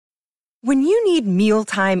When you need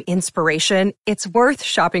mealtime inspiration, it's worth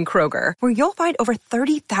shopping Kroger, where you'll find over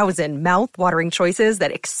 30,000 mouth-watering choices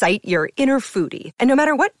that excite your inner foodie. And no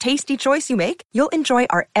matter what tasty choice you make, you'll enjoy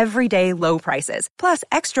our everyday low prices, plus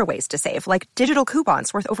extra ways to save, like digital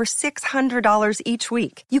coupons worth over $600 each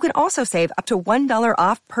week. You can also save up to $1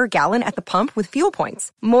 off per gallon at the pump with fuel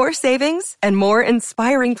points. More savings and more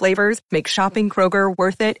inspiring flavors make shopping Kroger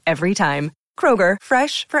worth it every time. Kroger,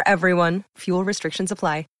 fresh for everyone. Fuel restrictions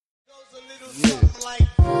apply.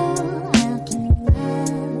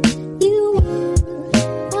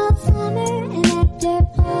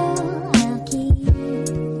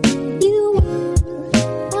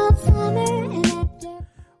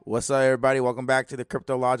 What's up, everybody? Welcome back to the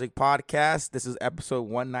Crypto Logic Podcast. This is episode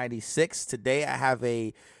 196. Today, I have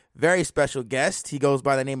a very special guest. He goes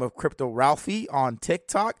by the name of Crypto Ralphie on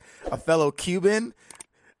TikTok, a fellow Cuban.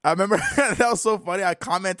 I remember that was so funny. I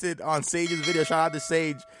commented on Sage's video. Shout out to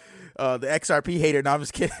Sage, the XRP hater. No, I'm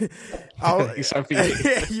just kidding.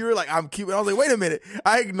 You were like, I'm Cuban. I was like, wait a minute.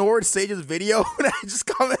 I ignored Sage's video and I just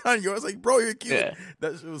commented on yours. Like, bro, you're Cuban. Yeah.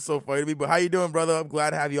 That shit was so funny to me. But how you doing, brother? I'm glad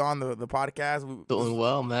to have you on the podcast. Doing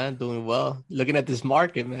well, man. Doing well. Looking at this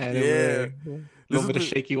market, man. Yeah. A little bit of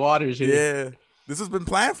shaky waters here. Yeah. This has been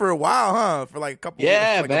planned for a while, huh? For like a couple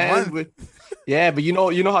like man. A month. Yeah, but you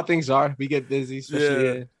know how things are. We get busy,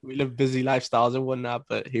 especially we live busy lifestyles and whatnot.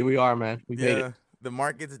 But here we are, man. We made it. The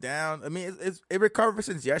market's down. I mean, it recovered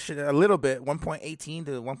since yesterday a little bit, 1.18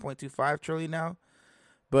 to 1.25 trillion now.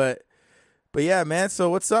 But yeah, man. So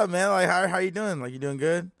what's up, man? Like, how you doing? Like, you doing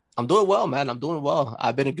good? I'm doing well, man. I'm doing well.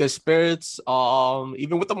 I've been in good spirits.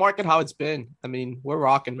 Even with the market, how it's been. I mean, we're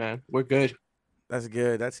rocking, man. We're good. That's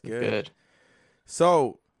good. Good.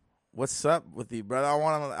 So, what's up with you, brother?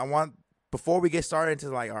 I want. Before we get started into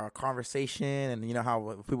like our conversation and you know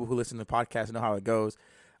how people who listen to the podcast know how it goes,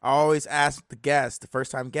 I always ask the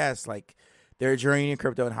first time guests, like their journey in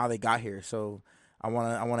crypto and how they got here. So I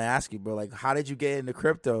wanna ask you, bro, like how did you get into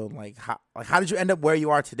crypto? Like how did you end up where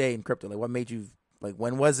you are today in crypto? Like what made you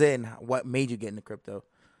when was it and what made you get into crypto?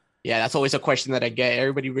 Yeah, that's always a question that I get.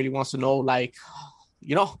 Everybody really wants to know, like,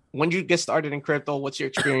 you know, when you get started in crypto, what's your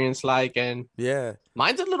experience like? And yeah,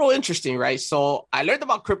 mine's a little interesting, right? So I learned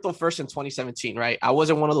about crypto first in 2017, right? I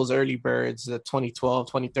wasn't one of those early birds, the 2012,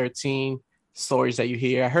 2013 stories that you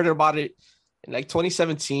hear. I heard about it in like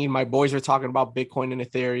 2017. My boys were talking about Bitcoin and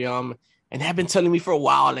Ethereum, and they've been telling me for a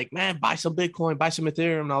while, like, man, buy some Bitcoin, buy some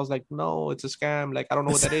Ethereum. And I was like, no, it's a scam. Like, I don't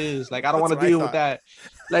know what that is. Like, I don't want to deal with that.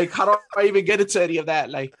 Like, how do I even get into any of that?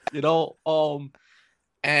 Like, you know,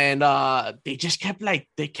 and they just kept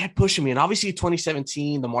pushing me. And obviously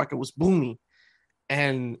 2017, the market was booming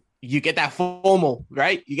and you get that FOMO,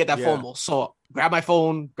 right? You get that FOMO. So grab my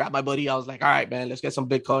phone, grab my buddy. I was like, all right, man, let's get some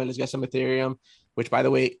Bitcoin. Let's get some Ethereum, which by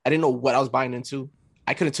the way, I didn't know what I was buying into.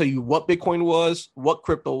 I couldn't tell you what Bitcoin was, what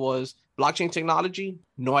crypto was, blockchain technology,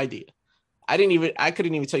 no idea. I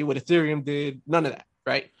couldn't even tell you what Ethereum did. None of that.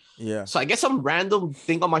 Right. Yeah. So I get some random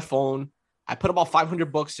thing on my phone. I put about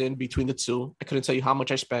 $500 in between the two. I couldn't tell you how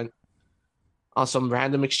much I spent on some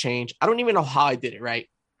random exchange. I don't even know how I did it, right?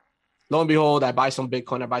 Lo and behold, I buy some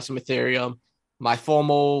Bitcoin, I buy some Ethereum. My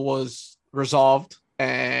FOMO was resolved,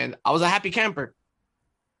 and I was a happy camper.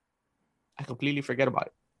 I completely forget about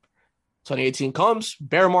it. 2018 comes,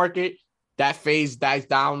 bear market, that phase dies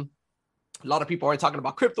down. A lot of people aren't talking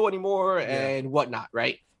about crypto anymore and whatnot,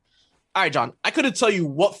 right? All right, John, I couldn't tell you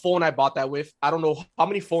what phone I bought that with. I don't know how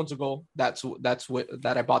many phones ago that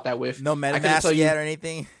I bought that with. No MetaMask yet or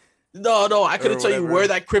anything? No, I couldn't tell you where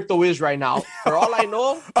that crypto is right now. For all I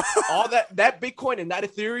know, all that Bitcoin and that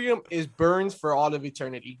Ethereum is burned for all of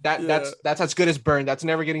eternity. That's as good as burned. That's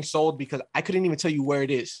never getting sold because I couldn't even tell you where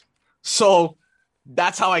it is. So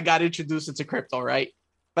that's how I got introduced into crypto, right?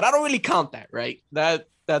 But I don't really count that, right?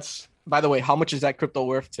 That's by the way, how much is that crypto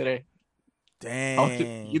worth today?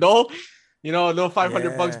 Dang. You know, a little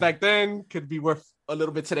 $500 back then could be worth a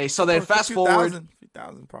little bit today. So then fast forward.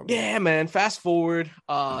 3,000 probably. Yeah, man. Fast forward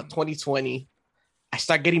 2020. I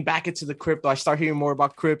start getting back into the crypto. I start hearing more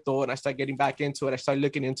about crypto and I start getting back into it. I start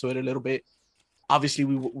looking into it a little bit. Obviously,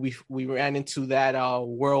 we ran into that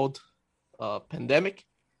world pandemic.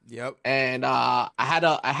 Yep. And I had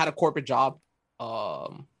a corporate job,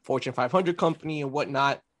 Fortune 500 company and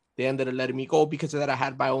whatnot. They ended up letting me go because of that. I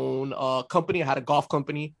had my own company. I had a golf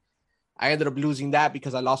company. I ended up losing that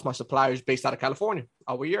because I lost my suppliers based out of California,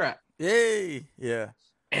 where you're at. Yay. Yeah.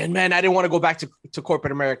 And man, I didn't want to go back to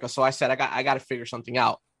corporate America. So I said, I got to figure something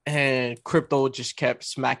out. And crypto just kept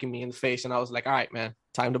smacking me in the face. And I was like, all right, man,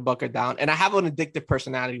 time to buckle down. And I have an addictive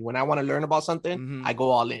personality. When I want to learn about something, I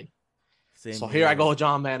go all in. Here I go,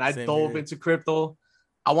 John, man. I dove into crypto.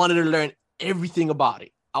 I wanted to learn everything about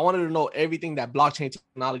it. I wanted to know everything that blockchain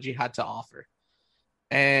technology had to offer.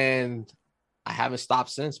 And I haven't stopped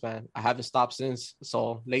since, man. I haven't stopped since.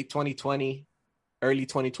 So late 2020, early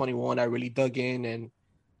 2021, I really dug in, and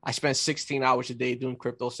I spent 16 hours a day doing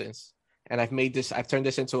crypto since. And I've turned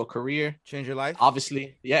this into a career. Change your life?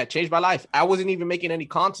 Obviously. Yeah, it changed my life. I wasn't even making any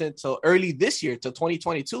content till early this year, till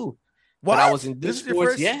 2022. What? But I was in This is your Discord.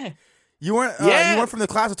 first? Yeah. You weren't Yeah. you weren't from the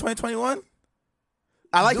class of 2021?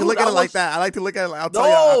 I like Dude, to look at I it like was- that. I like to look at it. I'll tell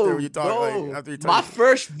you after you talk. no. Like, after you My talk.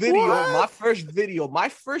 first video, What? my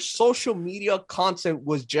first social media content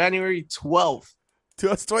was January 12th.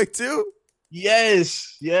 2022?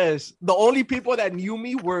 Yes. The only people that knew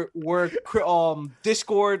me were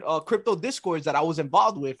Discord, crypto Discords that I was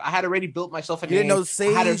involved with. I had already built myself a You didn't name. know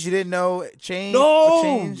Sage? You didn't know Change? No,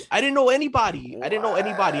 Change? I didn't know anybody.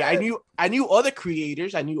 I knew other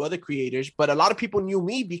creators. But a lot of people knew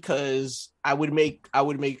me because I would make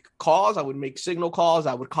calls. I would make signal calls.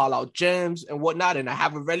 I would call out gems and whatnot. And I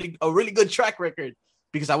have a really good track record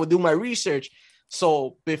because I would do my research.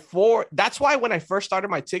 So that's why when I first started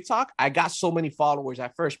my TikTok, I got so many followers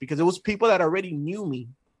at first because it was people that already knew me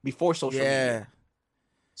before social media.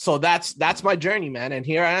 So that's my journey, man. And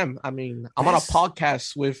here I am. I mean, I'm on a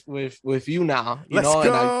podcast with you now, Let's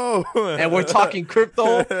go. and we're talking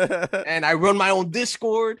crypto, and I run my own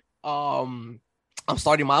Discord. I'm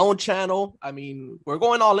starting my own channel. I mean, we're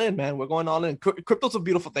going all in, man. We're going all in. Crypto's a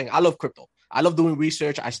beautiful thing. I love crypto. I love doing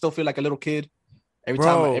research. I still feel like a little kid every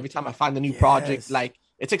time I find a new project. Like,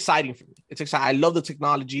 it's exciting for me. It's exciting. I love the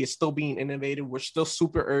technology. It's still being innovated. We're still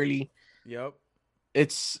super early. Yep.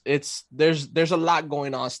 There's a lot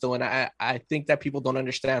going on still, and I think that people don't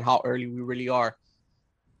understand how early we really are.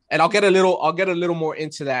 And I'll get a little more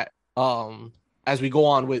into that as we go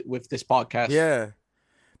on with this podcast. Yeah.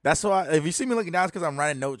 That's why if you see me looking down, it's because I'm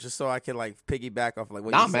writing notes just so I can like piggyback off like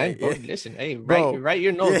what you man. say. Bro, listen, hey, write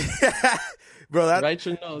your notes. Yeah. Bro, write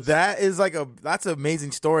your notes. That is that's an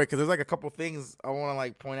amazing story because there's like a couple things I want to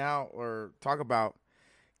like point out or talk about.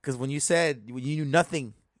 Because when you knew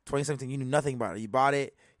nothing, 2017, you knew nothing about it. You bought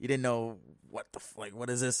it, you didn't know what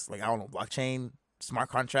is this? Like, I don't know, blockchain, smart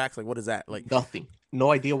contracts, like what is that? Like nothing.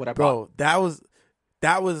 No idea what I Bro, bought. that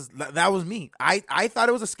was me. I thought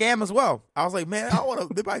it was a scam as well. I was like, man, I don't want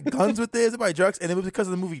to. They buy guns with this. They buy drugs, and it was because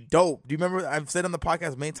of the movie Dope. Do you remember? I've said on the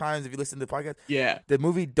podcast many times. If you listen to the podcast, yeah, the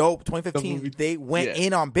movie Dope, 2015. They went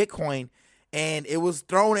in on Bitcoin, and it was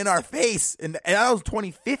thrown in our face, and that was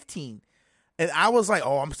 2015. And I was like,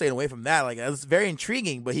 oh, I'm staying away from that. Like, it was very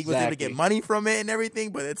intriguing, but he was able to get money from it and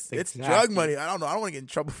everything. But it's drug money. I don't know. I don't want to get in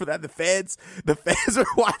trouble for that. The feds are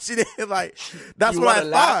watching it. Like, that's what I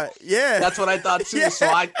thought. Yeah, that's what I thought too. Yeah. So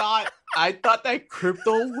I thought that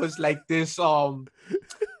crypto was like this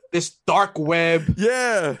this dark web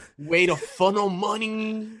way to funnel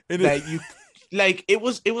money. And that you like it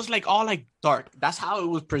was like all like dark. That's how it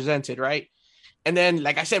was presented, right? And then,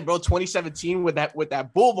 like I said, bro, 2017 with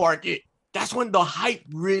that bull market. That's when the hype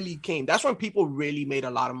really came. That's when people really made a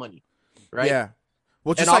lot of money, right? Yeah.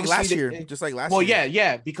 Well, just like last year. Well,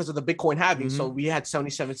 yeah, because of the Bitcoin halving. Mm-hmm. So we had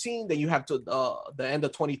 2017. Then you have to the end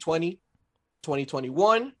of 2020,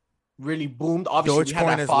 2021 really boomed. Obviously, we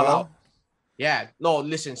had that fallout. Well. Yeah. No,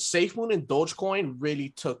 listen, SafeMoon and Dogecoin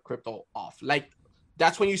really took crypto off. Like,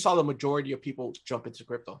 that's when you saw the majority of people jump into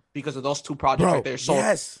crypto because of those two projects right there. So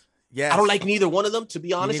yes. I don't like neither one of them, to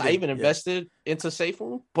be honest. I even invested into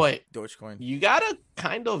SafeMoon, but Dogecoin. You gotta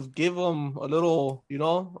kind of give them a little, a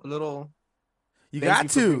little. You got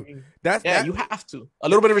to. You have to. A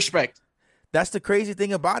little bit of respect. That's the crazy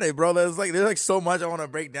thing about it, bro. There's like so much I want to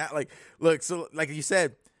break down. Like, look, so like you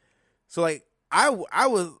said, so like I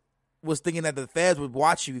was thinking that the feds would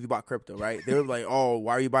watch you if you bought crypto, right? They were like, "Oh,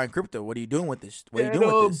 why are you buying crypto? What are you doing with this? What are you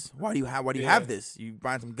doing with this? Why do you have this? You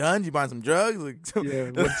buying some guns? You buying some drugs? Like,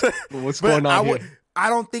 what's going on here?" I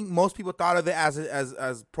don't think most people thought of it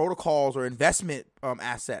as protocols or investment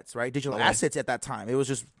assets, right? Digital assets at that time. It was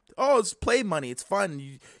just, it's play money. It's fun.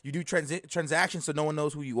 You do transactions so no one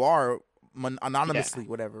knows who you are anonymously,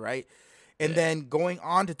 whatever, right? And then going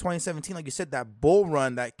on to 2017, like you said, that bull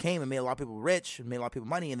run that came and made a lot of people rich and made a lot of people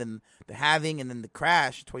money. And then the halving and then the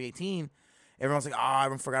crash, 2018, everyone's like,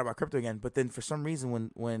 everyone forgot about crypto again. But then for some reason,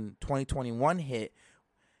 when 2021 hit,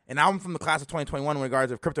 and I'm from the class of 2021 in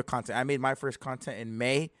regards of crypto content. I made my first content in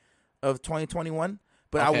May of 2021.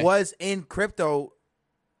 But I was in crypto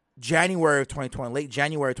January of 2020, late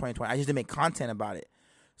January of 2020. I just didn't make content about it.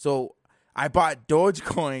 So I bought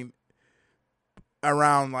Dogecoin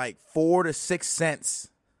around like 4 to 6 cents,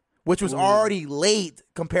 which was already late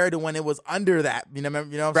compared to when it was under that. You know what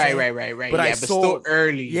I'm saying? Right. But I sold still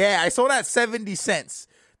early. Yeah, I sold at 70 cents.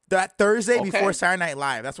 that Thursday before Saturday Night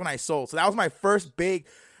Live. That's when I sold. So that was my first big.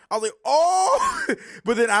 I was like, oh,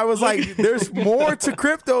 but then I was like, there's more to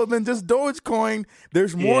crypto than just Dogecoin.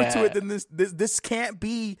 There's more to it than this. This can't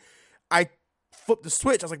be. I flipped the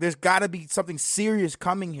switch. I was like, there's got to be something serious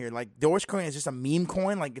coming here. Like Dogecoin is just a meme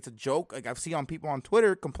coin. Like it's a joke. Like I've seen on people on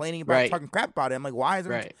Twitter complaining about talking crap about it. I'm like, why is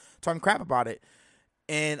everyone talking crap about it?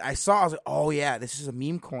 And I was like, oh yeah, this is a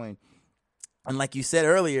meme coin. And like you said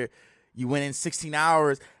earlier, you went in 16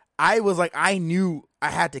 hours. I was like, I knew I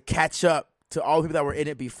had to catch up to all the people that were in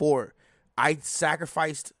it before. I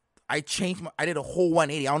sacrificed. I changed. I did a whole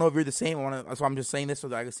 180. I don't know if you're the same. So I'm just saying this so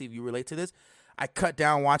that I can see if you relate to this. I cut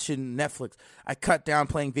down watching Netflix. I cut down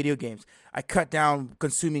playing video games. I cut down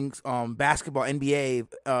consuming basketball, NBA,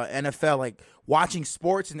 NFL, like watching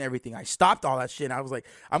sports and everything. I stopped all that shit. And I was like,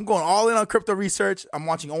 I'm going all in on crypto research. I'm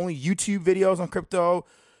watching only YouTube videos on crypto.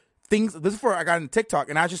 Things. This is before I got into TikTok,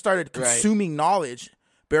 and I just started consuming knowledge.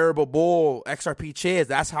 Bearable Bull, XRP Chiz.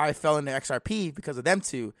 That's how I fell into XRP because of them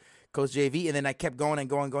two, Coach JV. And then I kept going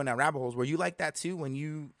down rabbit holes. Were you like that too when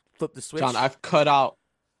you flipped the switch? John, I've cut out.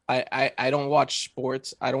 I don't watch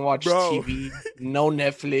sports. I don't watch TV. No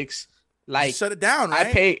Netflix. Like shut it down.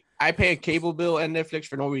 Right? I pay a cable bill and Netflix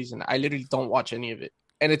for no reason. I literally don't watch any of it,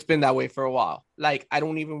 and it's been that way for a while. Like I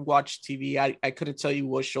don't even watch TV. I couldn't tell you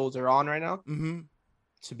what shows are on right now. Mm-hmm.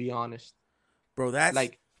 To be honest, bro, that's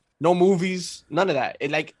like. No movies, none of that.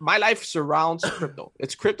 It like my life surrounds crypto.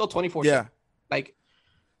 It's crypto 24/7. Yeah. Like,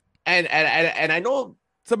 and I know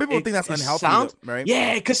some people think that's unhealthy, right?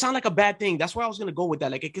 Yeah, it could sound like a bad thing. That's where I was gonna go with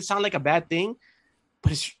that. Like, it could sound like a bad thing,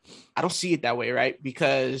 but I don't see it that way, right?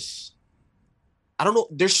 Because I don't know.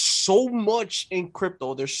 There's so much in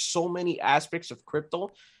crypto. There's so many aspects of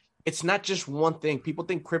crypto. It's not just one thing. People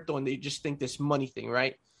think crypto and they just think this money thing,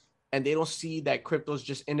 right? And they don't see that crypto is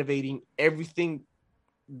just innovating everything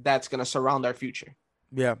that's gonna surround our future.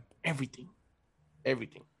 Yeah, everything,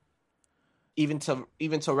 even to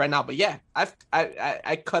right now. But yeah,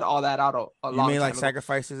 I cut all that out a long time. You mean like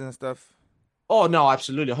sacrifices and stuff? Oh no,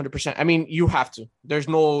 absolutely, 100%. I mean, you have to.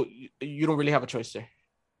 You don't really have a choice there.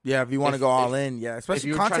 Yeah, if you want to go all in, yeah,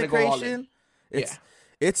 especially content creation.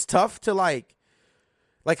 It's tough to like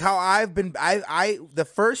how I've been. I the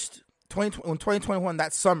first 2021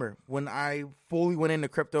 that summer when I fully went into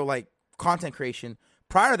crypto like content creation.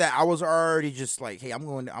 Prior to that, I was already just like, hey,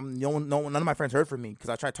 none of my friends heard from me because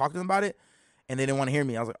I tried talking to them about it and they didn't want to hear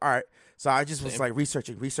me. I was like, all right. So I just was like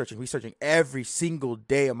researching every single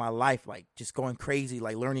day of my life, like just going crazy,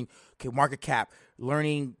 like learning market cap,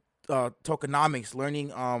 learning tokenomics,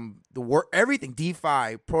 learning everything,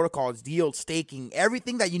 DeFi, protocols, deals, staking,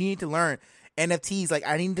 everything that you need to learn, NFTs. Like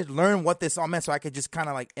I needed to learn what this all meant so I could just kind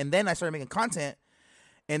of like, and then I started making content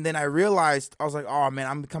and then I realized, I was like, oh man,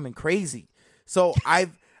 I'm becoming crazy. So I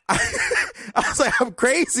was like, I'm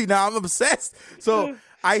crazy now. I'm obsessed. So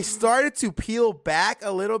I started to peel back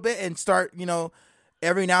a little bit and start,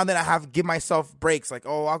 every now and then I give myself breaks. Like,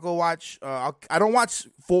 I'll go watch. I don't watch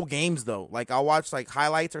full games though. Like I'll watch like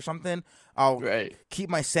highlights or something. I'll keep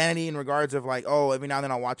my sanity in regards of like, every now and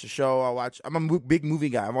then I'll watch a show. I'm a big movie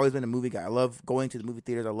guy. I've always been a movie guy. I love going to the movie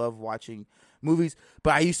theaters. I love watching movies.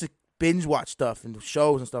 But I used to binge watch stuff and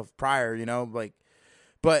shows and stuff prior, like.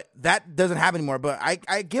 But that doesn't happen anymore. But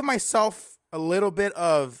I give myself a little bit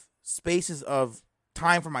of spaces of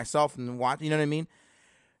time for myself and watch. You know what I mean?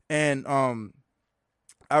 And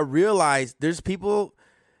I realized there's people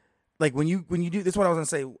like when you do this. Is what I was gonna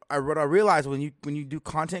say. I realized when you do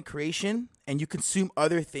content creation and you consume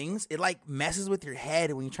other things, it like messes with your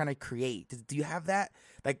head when you're trying to create. Do you have that?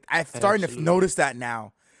 Like I'm starting to notice that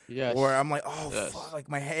now. Yes. Where I'm like, fuck, like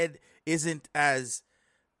my head isn't as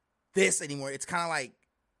this anymore. It's kind of like.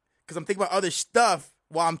 Because I'm thinking about other stuff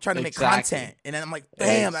while I'm trying to make content. And then I'm like,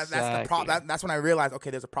 damn, that's the problem. That's when I realized,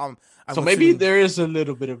 okay, there's a problem. So maybe there is a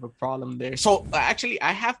little bit of a problem there. So actually,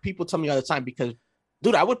 I have people tell me all the time because,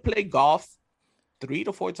 dude, I would play golf 3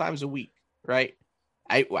 to 4 times a week, right?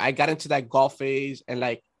 I got into that golf phase. And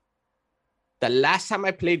like the last time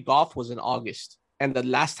I played golf was in August. And the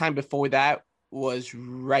last time before that was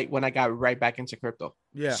right when I got right back into crypto.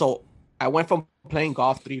 Yeah. So I went from playing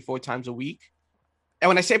golf 3-4 times a week. And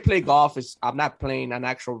when I say play golf, I'm not playing an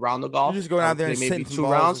actual round of golf. You're just going out there and maybe 2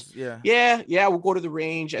 rounds. Yeah. We'll go to the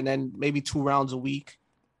range and then maybe 2 rounds a week.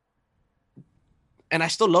 And I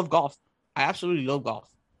still love golf. I absolutely love golf.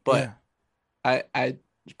 But I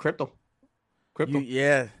crypto.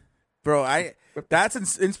 Bro.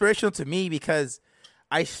 That's inspirational to me because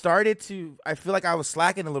I feel like I was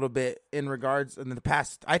slacking a little bit in regards in the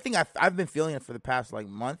past. I think I've been feeling it for the past like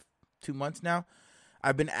month, 2 months now.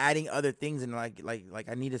 I've been adding other things and like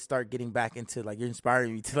I need to start getting back into like you're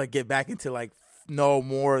inspiring me to like get back into like know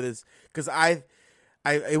more of this because I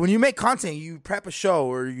when you make content, you prep a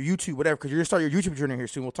show or YouTube, whatever, because you're gonna start your YouTube journey here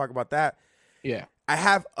soon. We'll talk about that. Yeah. I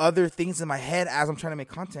have other things in my head as I'm trying to make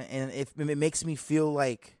content, and it makes me feel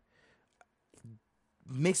like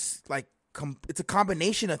it's a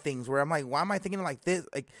combination of things where I'm like, why am I thinking like this?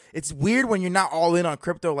 Like, it's weird when you're not all in on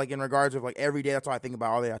crypto, like in regards of like every day. That's all I think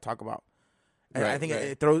about, all day I talk about. And I think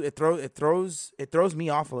it throws me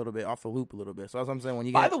off a little bit, off the loop a little bit. So that's what I'm saying. When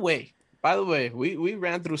you By the way, we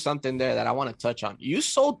ran through something there that I want to touch on. You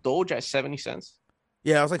sold Doge at 70 cents.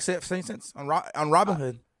 Yeah, it was like 70 cents on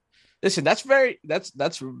Robinhood. Listen, that's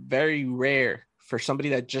very rare for somebody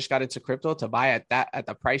that just got into crypto to buy at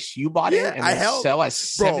the price you bought it and sell at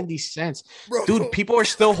 70 cents. Bro. Dude, people are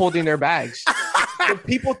still holding their bags. So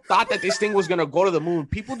people thought that this thing was gonna go to the moon.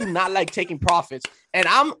 People do not like taking profits, and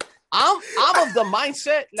I'm of the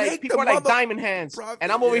mindset like people are like diamond hands,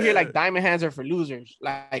 and I'm over here like diamond hands are for losers.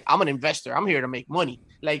 Like I'm an investor. I'm here to make money.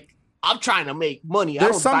 Like I'm trying to make money.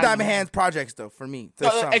 There's some diamond hands projects though for me.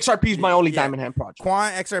 XRP is my only diamond hand project.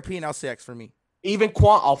 Quant, XRP, and LCX for me. Even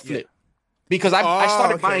Quant, I'll flip. Because I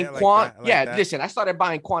started buying Quant. Listen, I started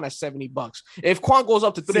buying Quant at $70. If Quant goes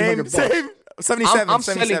up to $300, same. 77, I'm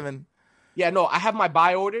 77. Selling. Yeah, no, I have my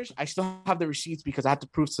buy orders. I still have the receipts because I had to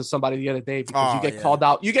prove to somebody the other day because you get called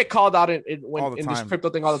out. You get called out in this crypto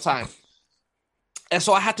thing all the time. And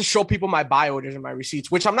so I had to show people my buy orders and my receipts,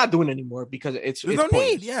 which I'm not doing anymore because it's no pointless.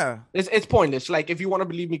 Need. Yeah, it's pointless. Like if you want to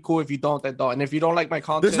believe me, cool. If you don't, then don't. And if you don't like my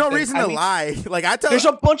content, there's no reason to lie. Like I tell, there's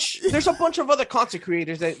a bunch of other content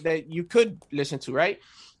creators that you could listen to, right?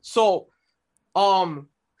 So,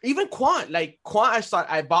 even Quant,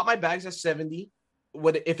 I bought my bags at 70.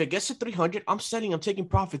 If it gets to 300, I'm taking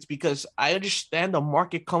profits because I understand the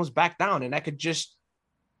market comes back down and I could just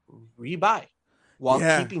rebuy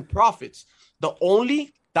while keeping profits. The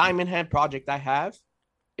only diamond hand project I have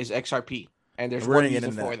is XRP, and there's one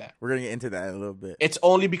reason for that. We're gonna get into that in a little bit. It's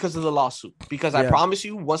only because of the lawsuit. Because I promise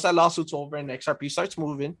you, once that lawsuit's over and XRP starts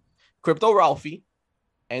moving, Crypto Ralphie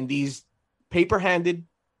and these paper-handed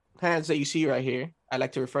hands that you see right here, I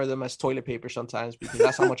like to refer to them as toilet paper sometimes because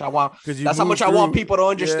that's how much I want. That's how much I want people to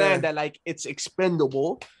understand that like it's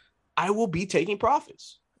expendable. I will be taking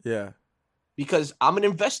profits. Yeah. Because I'm an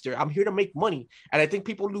investor. I'm here to make money. And I think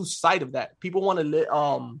people lose sight of that. People want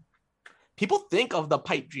to people think of the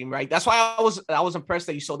pipe dream, right? That's why I was impressed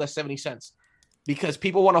that you sold that 70 cents. Because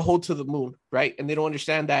people want to hold to the moon, right? And they don't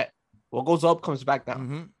understand that what goes up comes back down.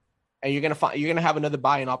 Mm-hmm. And you're gonna have another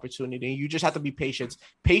buying opportunity. You just have to be patient.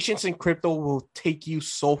 Patience in crypto will take you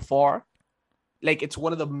so far. Like it's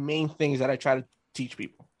one of the main things that I try to teach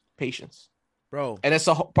people. Patience. Bro. And it's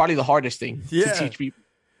probably the hardest thing to teach people.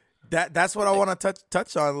 That's what I want to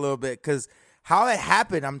touch on a little bit because how it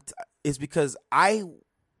happened is because I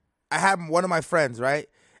had one of my friends, right?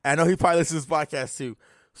 And I know he probably listens to this podcast too.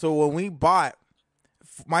 So when we bought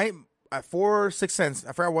at 4 or 6 cents,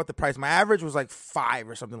 I forgot what the price. My average was like 5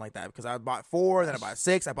 or something like that because I bought 4, then I bought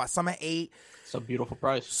 6, I bought some at 8. It's a beautiful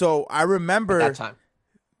price. So I remember at that time.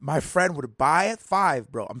 My friend would buy at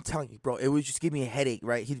 5, bro. I'm telling you, bro, it would just give me a headache,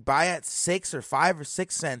 right? He'd buy at 6 or 5 or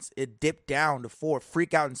 6 cents. It dipped down to 4,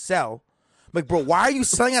 freak out and sell. I'm like, bro, why are you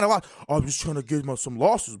selling at a loss? Oh, I'm just trying to get some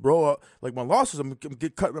losses, bro. Like my losses, I'm gonna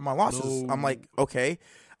get cut with my losses. No. I'm like, okay,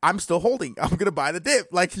 I'm still holding. I'm gonna buy the dip.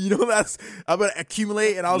 Like, I'm gonna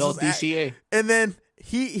accumulate. And I was just DCA. And then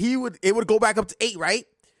it would go back up to 8, right?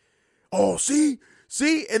 Oh, see,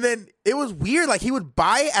 and then it was weird. Like he would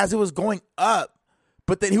buy it as it was going up.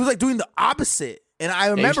 But then he was like doing the opposite. And I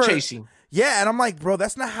remember chasing. Yeah, and I'm like, bro,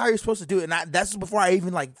 that's not how you're supposed to do it. And that's before I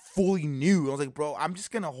even like fully knew. I was like, bro, I'm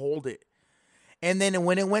just going to hold it. And then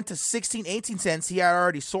when it went to 16, 18 cents, he had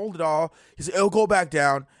already sold it all. He said, it'll go back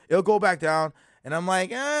down. And I'm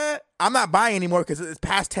like, I'm not buying anymore because it's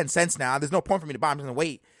past 10 cents now. There's no point for me to buy. I'm just going to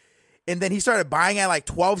wait. And then he started buying at like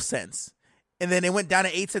 12 cents. And then it went down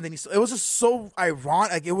to 8 cents. And it was just so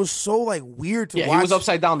ironic. Like, it was so like weird to watch. Yeah, he was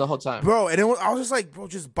upside down the whole time. Bro, and I was just like, bro,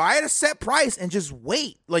 just buy at a set price and just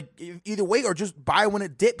wait. Like, either wait or just buy when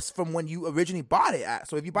it dips from when you originally bought it at.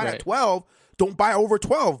 So if you buy it at 12, don't buy over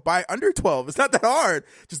 12. Buy under 12. It's not that hard.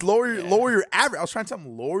 Just lower your average. I was trying to tell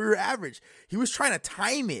him, lower your average. He was trying to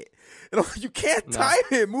time it. And I'm like, you can't time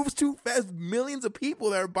it. It moves too fast. Millions of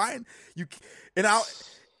people that are buying.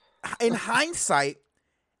 In hindsight,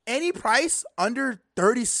 any price under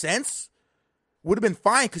 30 cents would have been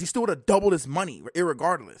fine because he still would have doubled his money,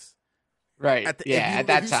 irregardless. Right. At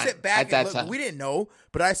that time. Sit back and look, we didn't know,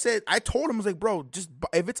 but I told him, I was like, bro, just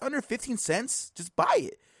if it's under 15 cents, just buy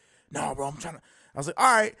it. No, bro, I was like,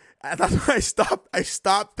 all right. And that's when I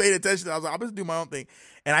stopped paying attention. I was like, I'm just do my own thing.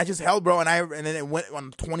 And I just held, bro, and then it went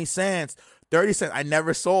on 20 cents, 30 cents. I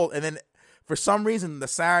never sold. And then for some reason, the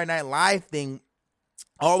Saturday Night Live thing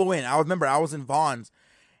all the way in. I remember I was in Vaughn's,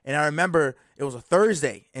 and I remember it was a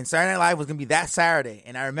Thursday, and Saturday Night Live was going to be that Saturday.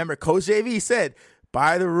 And I remember Coach JV said,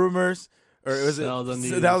 buy the rumors, or it was Sell the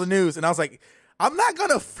news. Sell the news. And I was like, I'm not going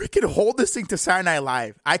to freaking hold this thing to Saturday Night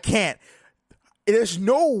Live. I can't. There's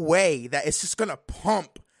no way that it's just going to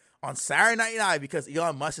pump on Saturday Night Live because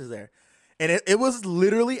Elon Musk is there. And it was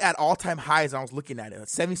literally at all-time highs. I was looking at it,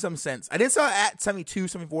 70-some cents. I didn't sell it at 72,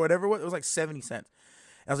 74, whatever it was. It was like 70 cents.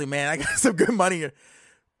 And I was like, man, I got some good money here.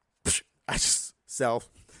 I just sell.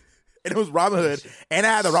 And it was Robinhood. And I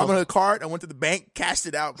had the Robinhood card. I went to the bank, cashed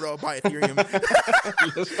it out, bro, buy Ethereum.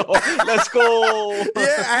 Let's go.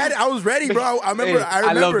 Yeah, I was ready, bro. I remember.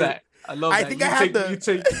 I love that. I love that. think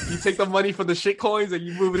you take the money from the shit coins and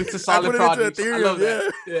you move it into solid projects. Ethereum. I love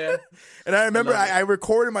that. Yeah. And I remember I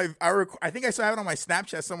recorded I think I still have it on my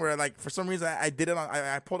Snapchat somewhere. Like for some reason I did it on.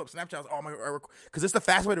 I pulled up Snapchat. I was, oh my, because it's the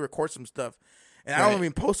fast way to record some stuff, and I don't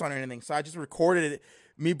even post on it or anything. So I just recorded it.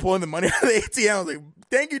 Me pulling the money out of the ATM. I was like,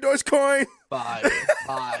 thank you, Dogecoin. Fire.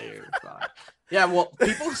 Yeah, well,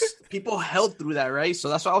 people held through that, right? So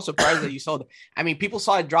that's why I was surprised that you sold it. I mean, people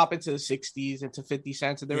saw it drop into the 60s, into 50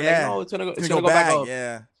 cents, and they were like, no, it's gonna go back up.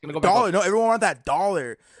 Yeah. It's gonna go dollar. back up. No, everyone wanted that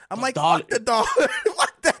dollar. I'm like, fuck the dollar.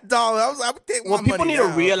 Fuck that dollar. I would take what people need to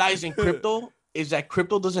realize in crypto is that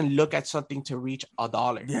crypto doesn't look at something to reach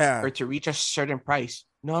 $1 or to reach a certain price.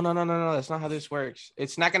 No. That's not how this works.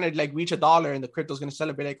 It's not going to like reach $1 and the crypto's going to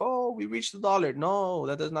celebrate like, oh, we reached $1. No,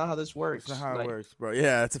 that is not how this works. That's not how it works, bro.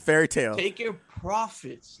 Yeah, it's a fairy tale. Take your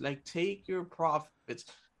profits.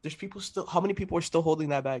 There's people still, how many people are still holding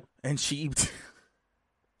that bag? And sheep.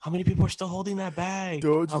 How many people are still holding that bag?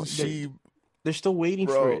 Doge and sheep. They're still waiting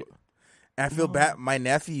for it. I feel bad. My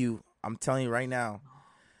nephew, I'm telling you right now,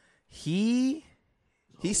 he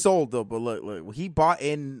sold though, but look, he bought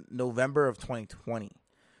in November of 2020.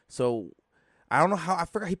 So I don't know how. I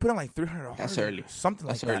forgot he put in like $300. That's early. Something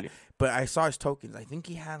like that. But I saw his tokens. I think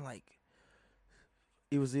he had like,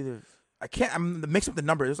 it was either, I'm mix up the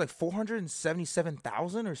number. It was like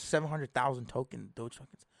 477,000 or 700,000 Doge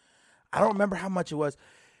tokens. I don't remember how much it was.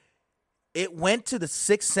 It went to the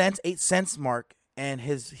 6 cents, 8 cents mark, and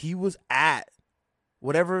he was at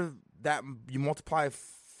whatever that you multiply.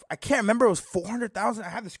 I can't remember. It was 400,000. I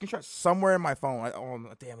have the screenshot somewhere in my phone.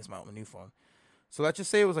 Damn, it's my new phone. So let's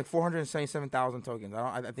just say it was like 477,000 tokens.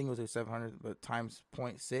 I think it was like 700, but times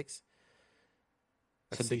 0.6. That's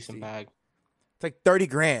a decent bag. It's like 30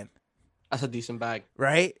 grand. That's a decent bag,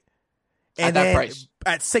 right? And at that price,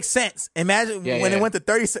 at 6 cents. Imagine when it went to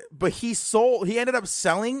 30 cents. But he ended up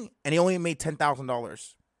selling, and he only made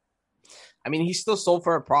 $10,000. I mean, he still sold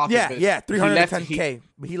for a profit. Yeah, $310K.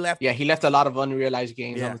 But he left. Yeah, he left a lot of unrealized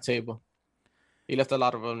gains on the table. He left a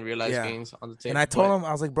lot of unrealized gains on the table. And I told him,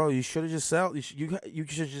 I was like, bro, you should have just sold. You should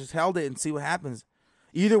have just held it and see what happens.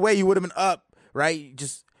 Either way, you would have been up, right?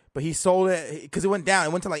 But he sold it because it went down.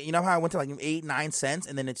 It went to like, you know how it went to like 8, 9 cents,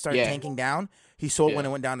 and then it started tanking down. He sold when it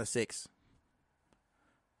went down to 6.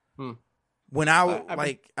 When I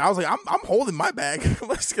was like, I'm holding my bag. I'm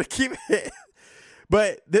just gonna keep it.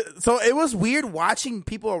 But so it was weird watching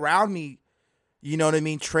people around me, you know what I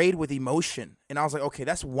mean, trade with emotion. And I was like, okay,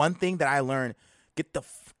 that's one thing that I learned. Get the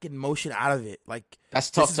fucking emotion out of it. Like,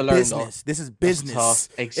 that's tough to learn. Business. This is business. That's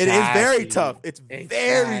tough. Exactly. It is very tough. It's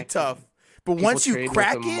very tough. But people once you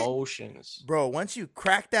crack emotions, bro, once you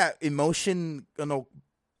crack that emotion,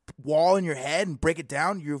 wall in your head and break it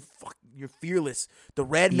down, you're fearless. The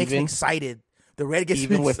red makes me excited. The red gets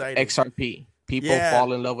me excited. With XRP. People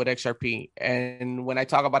fall in love with XRP. And when I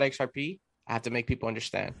talk about XRP, I have to make people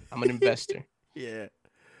understand. I'm an investor. Yeah.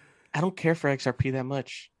 I don't care for XRP that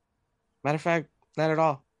much. Matter of fact, not at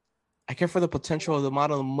all. I care for the potential of the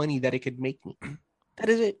amount of money that it could make me. That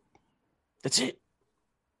is it. That's it.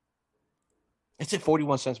 It's at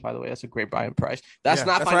 41 cents, by the way. That's a great buying price. That's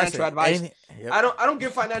not financial advice. I don't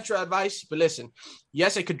give financial advice, but listen,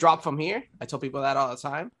 yes, it could drop from here. I tell people that all the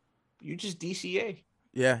time. You just DCA.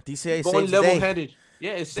 Yeah, DCA going level-headed.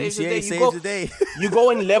 Yeah, it saves the day. Saves the day. You go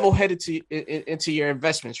in level-headed into your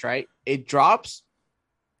investments, right? It drops.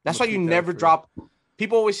 That's why you never drop.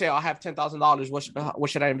 People always say, I have $10,000. What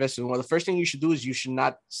should I invest in? Well, the first thing you should do is you should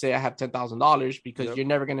not say I have $10,000 because you're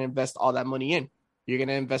never going to invest all that money in. You're going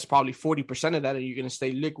to invest probably 40% of that, and you're going to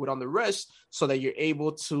stay liquid on the rest so that you're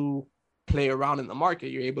able to play around in the market.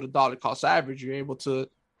 You're able to dollar cost average. You're able to,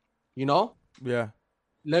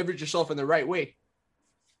 leverage yourself in the right way.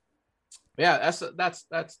 Yeah, that's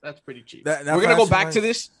pretty cheap. We're going to go back to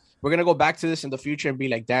this. We're going to go back to this in the future and be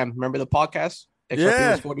like, damn, remember the podcast?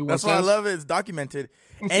 XRP that's why I love it. It's documented.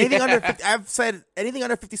 Anything under 50, I've said anything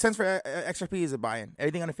under 50 cents for XRP is a buy-in.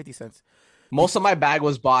 Anything under 50 cents. Most of my bag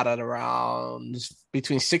was bought at around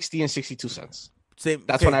between 60 and 62 cents. Same.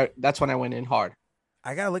 That's when I went in hard.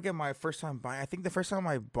 I gotta look at my first time buying. I think the first time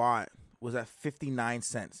I bought was at 59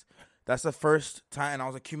 cents. That's the first time, and I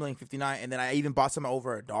was accumulating 59, and then I even bought some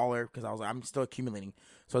over $1 because I was like, I'm still accumulating.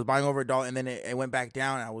 So I was buying over $1, and then it went back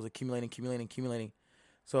down, and I was accumulating.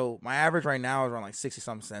 So my average right now is around like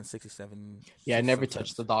 60-something cents, 67. Yeah, I never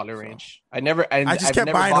touched the dollar So range. I just I've kept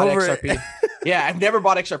never buying bought over XRP. it. Yeah, I've never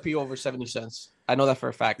bought XRP over 70 cents. I know that for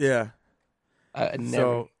a fact. Yeah. Never.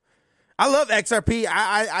 So I love XRP.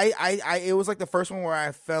 I it was like the first one where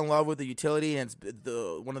I fell in love with the utility, and it's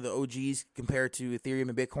one of the OGs compared to Ethereum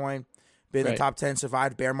and Bitcoin. Been in the top 10,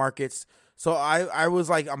 survived bear markets. So I was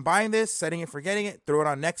like, I'm buying this, setting it, forgetting it, throw it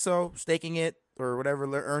on Nexo, staking it or whatever,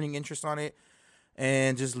 earning interest on it,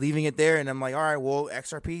 and just leaving it there. And I'm like, all right, well,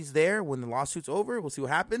 XRP's there. When the lawsuit's over, we'll see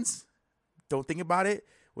what happens. Don't think about it.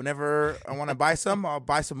 Whenever I want to buy some, I'll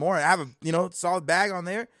buy some more. I have a solid bag on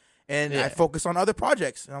there, and I focus on other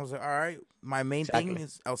projects. And I was like, all right, my main thing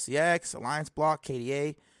is LCX, Alliance Block,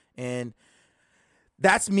 KDA, and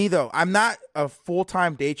that's me though. I'm not a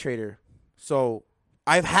full-time day trader, so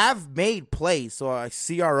I have made plays. So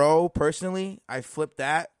CRO personally, I flipped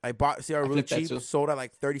that. I bought CRO really cheap, sold at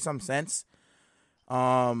like 30-some cents.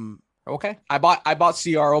 Okay. I bought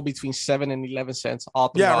CRO between 7 and 11 cents.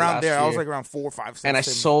 Around there. I was like around 4 or 5 cents. And I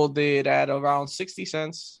sold it at around 60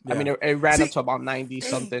 cents. Yeah. I mean, it ran up to about 90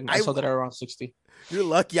 something. I sold it at around 60. You're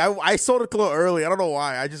lucky. I sold it a little early. I don't know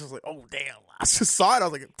why. I just was like, oh, damn. I just saw it. I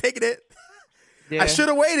was like, I'm taking it. Yeah. I should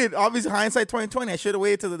have waited. Obviously, hindsight 2020. I should have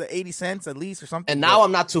waited till the 80 cents at least or something. And now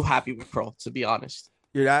I'm not too happy with Crow, to be honest.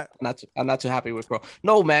 You're not? I'm not too happy with Crow.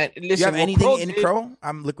 No, man. Listen, you have anything in Crow?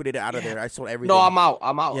 I'm liquidated out of there. I sold everything. No, I'm out. Yeah,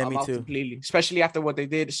 I'm me out too. Completely. Especially after what they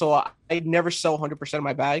did. So I never sell 100% of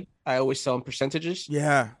my bag. I always sell in percentages.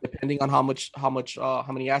 Yeah. Depending on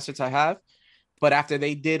how many assets I have. But after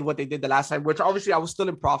they did what they did the last time, which obviously I was still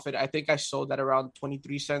in profit. I think I sold at around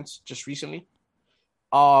 23 cents just recently.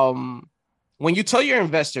 When you tell your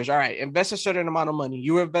investors, all right, invest a certain amount of money,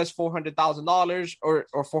 you invest $400,000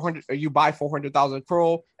 or 400, or you buy 400,000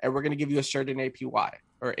 Crow, and we're gonna give you a certain APY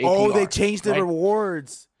or APR. Oh, they changed the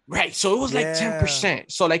rewards, right? So it was like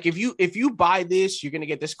 10%. So like if you buy this, you're gonna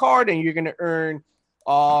get this card, and you're gonna earn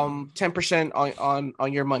 10%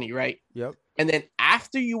 on your money, right? Yep. And then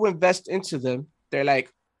after you invest into them, they're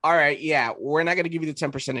like, all right, yeah, we're not gonna give you the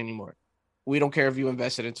 10% anymore. We don't care if you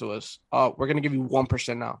invested into us. We're gonna give you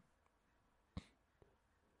 1% now.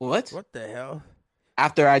 What the hell?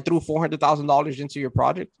 After I threw $400,000 into your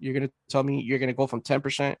project, you're going to tell me you're going to go from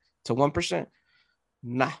 10% to 1%?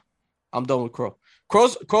 Nah, I'm done with Crow.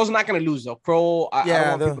 Crow's not going to lose, though. Crow, I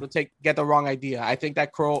don't want people to get the wrong idea. I think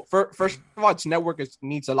that Crow, first of all, its network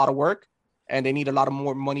needs a lot of work, and they need a lot of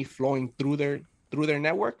more money flowing through their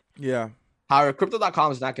network. Yeah. However,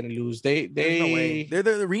 Crypto.com is not going to lose. There's no way. They're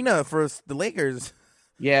the arena for the Lakers.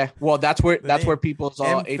 Yeah, well, that's where people's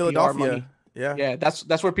APR money. Yeah,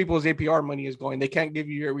 that's where people's APR money is going. They can't give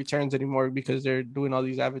you your returns anymore because they're doing all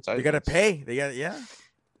these advertisements. They gotta pay.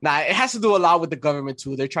 Nah, it has to do a lot with the government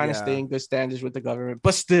too. They're trying to stay in good standards with the government,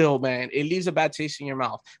 but still, man, it leaves a bad taste in your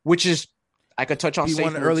mouth. Which is, I could touch on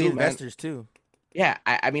one of early investors too. Yeah,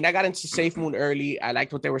 I mean, I got into SafeMoon early. I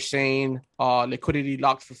liked what they were saying. Liquidity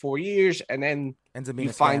locked for 4 years, and then you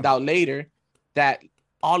find out later that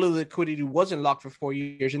all of the liquidity wasn't locked for 4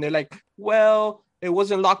 years, and they're like, well, it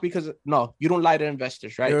wasn't locked because no, you don't lie to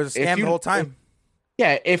investors, right? It was a scam the whole time.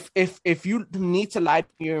 If you need to lie to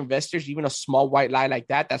your investors, even a small white lie like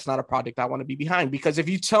that, that's not a project I want to be behind. Because if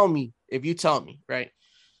you tell me, right,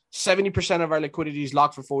 70% of our liquidity is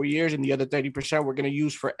locked for 4 years, and the other 30% we're going to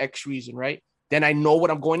use for X reason, right? Then I know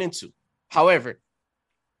what I'm going into. However,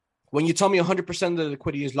 when you tell me 100% of the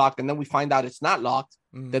liquidity is locked, and then we find out it's not locked,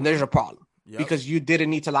 then there's a problem. Yep. Because you didn't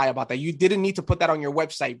need to lie about that. You didn't need to put that on your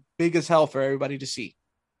website, big as hell for everybody to see.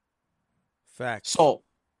 Fact. So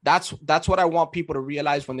that's what I want people to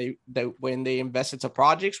realize when they invest into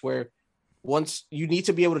projects, where once you need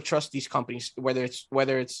to be able to trust these companies, whether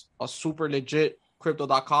it's a super legit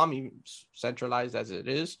Crypto.com, even centralized as it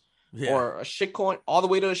is, or a shitcoin, all the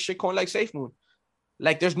way to a shitcoin like SafeMoon.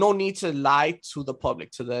 Like, there's no need to lie to the public,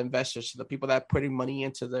 to the investors, to the people that are putting money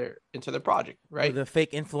into their project, right? Or the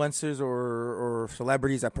fake influencers or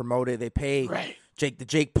celebrities that promote it, they pay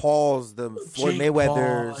Jake Pauls, the Floyd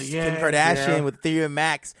Mayweathers, Kim Kardashian with Ethereum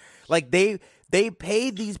Max. Like, they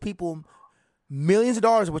paid these people millions of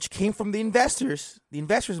dollars, which came from the investors'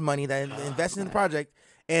 money that invested in the project.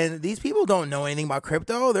 And these people don't know anything about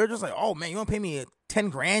crypto. They're just like, oh man, you want to pay me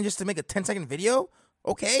 $10,000 just to make a 10-second video?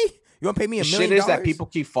 Okay, you want to pay me The $1 million? shit is that people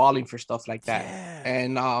keep falling for stuff like that, Yeah.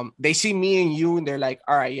 and they see me and you, and they're like,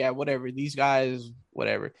 "All right, yeah, whatever. These guys,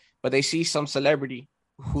 whatever." But they see some celebrity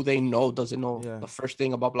who they know doesn't know Yeah. the first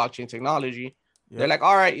thing about blockchain technology. Yep. They're like,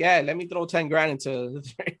 "All right, yeah, let me throw 10 grand into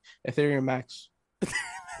Ethereum Max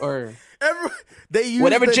or They use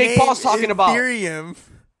whatever the Jake name Paul's talking about." Ethereum.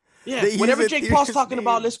 Yeah, They use whatever Jake Paul's Ethereum's talking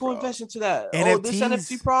about, name, let's go bro. invest into that. Oh, NFTs. this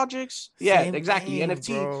NFT projects. Yeah, Same exactly. thing,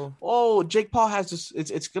 NFT. bro. Oh, Jake Paul has this.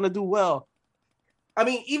 It's gonna do well. I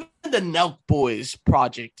mean, even the Nelk Boys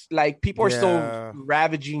project, like people are still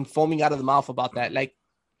ravaging, foaming out of the mouth about that. Like,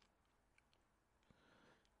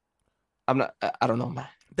 I'm not. I don't know, man.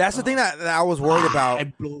 That's the thing that I was worried about.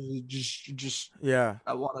 I just. Yeah.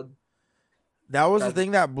 I want to. That was the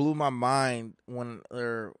thing that blew my mind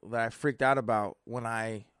that I freaked out about when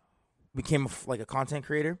I became a content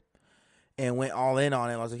creator and went all in on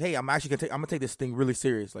it. I was like, hey, I'm gonna take this thing really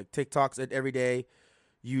serious. Like TikToks every day,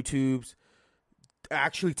 YouTube's,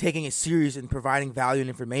 actually taking it serious and providing value and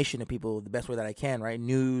information to people the best way that I can, right?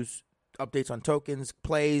 News, updates on tokens,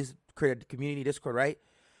 plays, create a community Discord, right?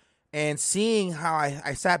 And seeing how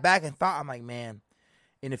I sat back and thought, I'm like, man,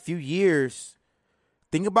 in a few years,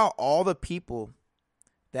 think about all the people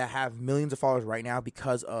that have millions of followers right now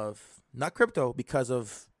because of, not crypto, because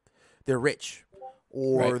of they're rich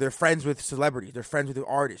or they're friends with celebrities, they're friends with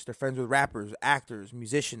artists, they're friends with rappers, actors,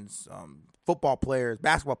 musicians, football players,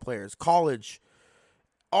 basketball players, college,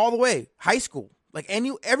 all the way, high school. Like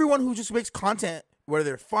everyone who just makes content, whether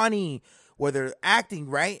they're funny, whether they're acting,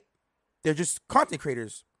 right? They're just content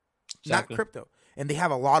creators, not crypto. And they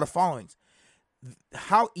have a lot of followings.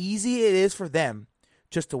 How easy it is for them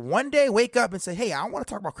just to one day wake up and say, hey, I want to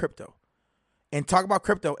talk about crypto. And talk about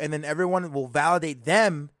crypto, and then everyone will validate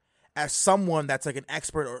them as someone that's like an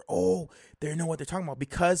expert or, they know what they're talking about.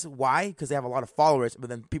 Because why? Because they have a lot of followers. But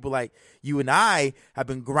then people like you and I have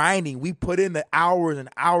been grinding. We put in the hours and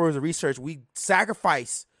hours of research. We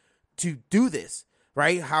sacrifice to do this,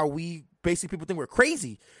 right? How we basically, people think we're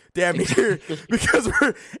crazy. Damn near. Because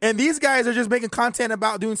and these guys are just making content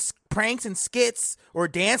about doing pranks and skits or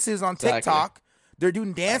dances on TikTok. They're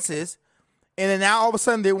doing dances. And then now all of a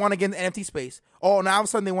sudden they want to get in the NFT space. Oh, now all of a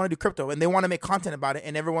sudden they want to do crypto and they want to make content about it.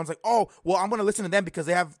 And everyone's like, oh, well, I'm going to listen to them because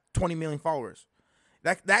they have 20 million followers.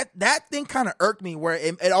 That thing kind of irked me where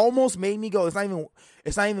it almost made me go, it's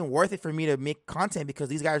not even worth it for me to make content because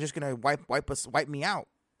these guys are just going to wipe me out.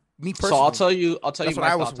 Me personally. So I'll tell you. That's what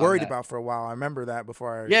I was worried about for a while. I remember that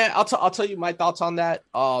before. I'll tell you my thoughts on that.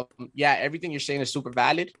 Everything you're saying is super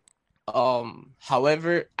valid.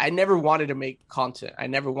 However, I never wanted to make content. I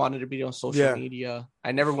never wanted to be on social media.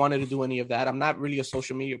 I never wanted to do any of that. I'm not really a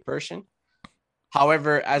social media person.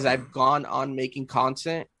 However, as I've gone on making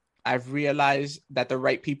content, I've realized that the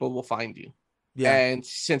right people will find you. Yeah. And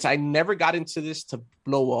since I never got into this to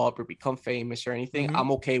blow up or become famous or anything,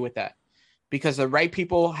 I'm okay with that. Because the right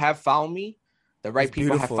people have found me. The right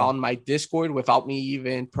people have found my Discord without me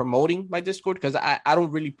even promoting my Discord. Because I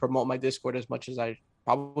don't really promote my Discord as much as I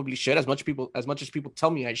probably should, as much as people tell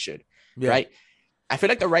me I should. Yeah. Right. I feel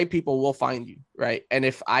like the right people will find you. Right. And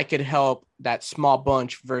if I could help that small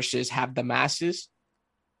bunch versus have the masses,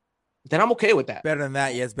 then I'm okay with that. Better than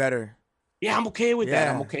that. Yes, better. Yeah, I'm okay with that.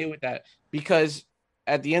 I'm okay with that. Because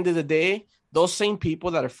at the end of the day, those same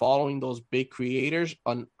people that are following those big creators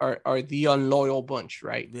are the unloyal bunch,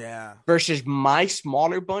 right? Yeah. Versus my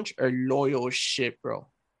smaller bunch are loyal as shit, bro.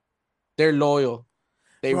 They're loyal.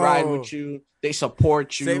 They ride with you. They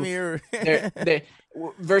support you. Same here. they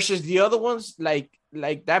versus the other ones, like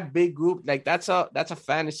that big group, like that's a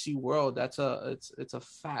fantasy world. It's a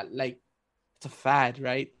fad,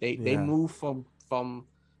 right? They move from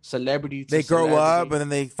celebrity to they grow celebrity. up and then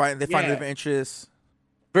they find different interests.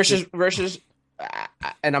 Versus,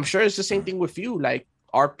 and I'm sure it's the same thing with you. Like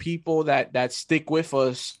our people that stick with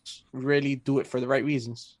us really do it for the right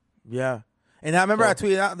reasons. Yeah. And I remember I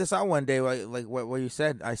tweeted this out one day, like what you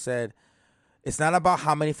said. I said, it's not about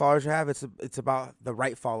how many followers you have. It's about the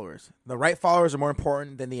right followers. The right followers are more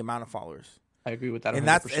important than the amount of followers. I agree with that.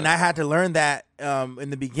 100%. And I had to learn that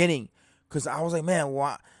in the beginning because I was like, man,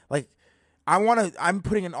 why? Like, I'm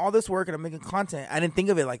putting in all this work and I'm making content. I didn't think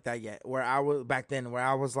of it like that yet. Where I was back then, where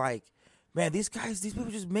I was like, man, these people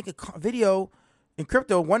just make a video in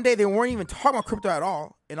crypto. One day they weren't even talking about crypto at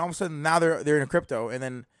all, and all of a sudden now they're in crypto, and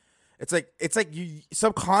then. It's like you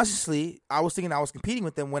subconsciously. I was thinking I was competing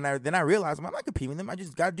with them then I realized I'm not competing with them. I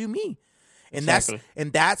just gotta do me, and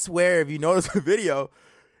that's where if you notice the video,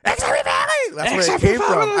 XRP Family, that's where it came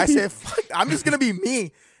from. I said, fuck, I'm just gonna be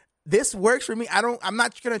me. This works for me. I'm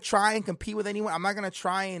not gonna try and compete with anyone. I'm not gonna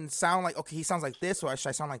try and sound like, okay, he sounds like this, or should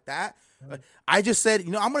I sound like that? I just said,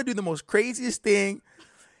 I'm gonna do the most craziest thing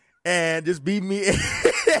and just be me,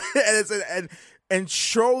 and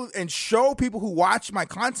show people who watch my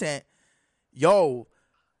content, yo,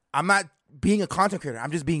 I'm not being a content creator.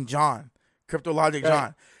 I'm just being John, Crypto Logic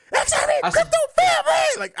John. XRP Crypto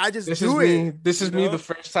Family. Like I just do it. This is me the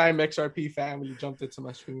first time XRP Family jumped into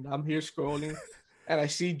my screen. I'm here scrolling, and I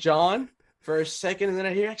see John for a second, and then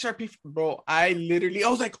I hear XRP. Bro, I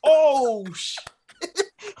was like, oh shit.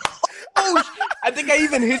 I think I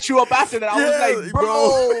even hit you up after that. I was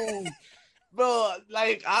like, bro,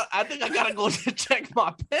 like I think I gotta go to check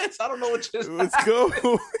my pants. I don't know what just Let's go.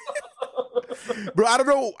 Bro, I don't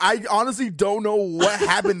know. I honestly don't know what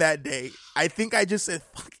happened that day. I think I just said,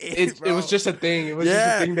 fuck it, bro. It was just a thing. It was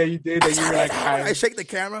just a thing that you did that you were like, I shake the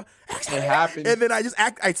camera. It happened. And then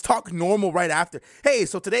I talk normal right after. Hey,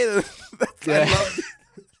 so today,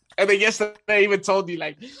 and then yesterday I even told you,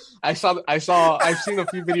 like, I've seen a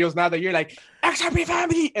few videos now that you're like, XRP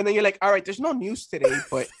Family. And then you're like, all right, there's no news today,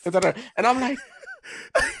 but, and I'm like,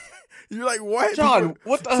 you're like, what? John,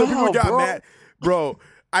 what the hell, people got bro? mad. Bro,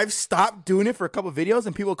 I've stopped doing it for a couple of videos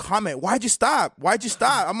and people comment, why'd you stop?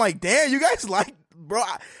 I'm like, damn, you guys bro,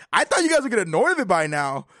 I thought you guys would get annoyed of it by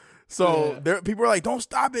now. So people are like, don't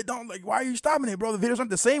stop it. Why are you stopping it, bro? The videos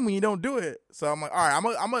aren't the same when you don't do it. So I'm like, all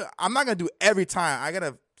right, I'm not going to do it every time. I got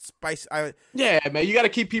to spice. Yeah, man, you got to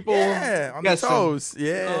keep people on the toes.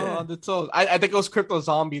 On the toes. I think it was Crypto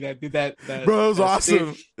Zombie that did that. Bro, it was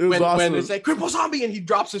awesome. It was awesome. When it's like Crypto Zombie and he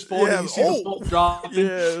drops his phone and you see the phone dropping. Yeah,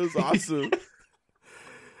 it was awesome.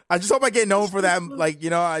 I just hope I get known for that,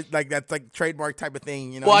 that's like trademark type of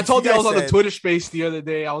thing, Well, I told you I was on a Twitter space the other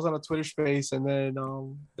day. I was on a Twitter space, and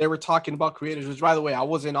then they were talking about creators. Which, by the way, I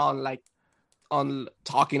wasn't on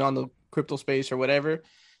talking on the crypto space or whatever.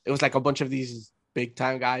 It was like a bunch of these big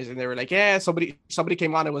time guys, and they were like, "Yeah, somebody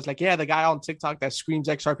came on and was like, yeah, the guy on TikTok that screams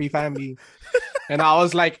XRP Family." And I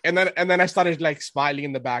was like, and then I started like smiling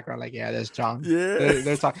in the background, like, yeah, that's John. Yeah,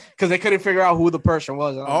 they're talking because they couldn't figure out who the person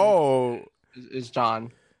was. Like, it's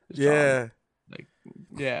John. Yeah. Like,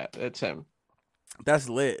 yeah, that's him. That's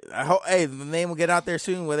lit. I hope, the name will get out there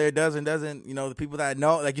soon, whether it does and doesn't. The people that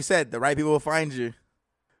know, like you said, the right people will find you.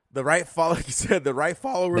 The right followers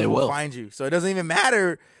will find you. So it doesn't even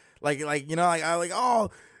matter. Like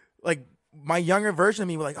my younger version of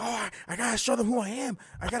me were like, oh, I gotta show them who I am.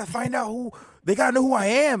 I gotta find out who they gotta know who I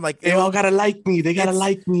am. Like they all gotta like me. They gotta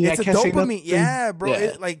like me. It's a dopamine. Yeah, bro.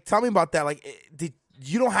 Yeah. Tell me about that.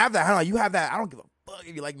 You don't have that? I don't know. You have that. I don't give a fuck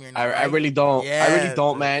if you like me or not. I really don't. Yeah. I really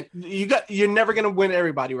don't, man. You're never gonna win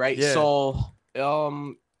everybody, right? Yeah. So,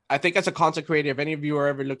 I think as a content creator, if any of you are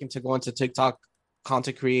ever looking to go into TikTok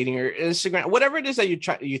content creating or Instagram, whatever it is that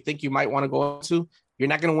you think you might want to go into, you're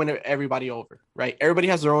not gonna win everybody over, right? Everybody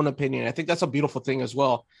has their own opinion. I think that's a beautiful thing as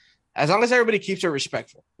well. As long as everybody keeps it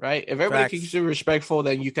respectful, right? If everybody keeps it respectful,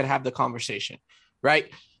 then you can have the conversation, right?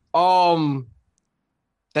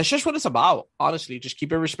 That's just what it's about, honestly. Just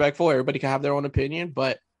keep it respectful. Everybody can have their own opinion,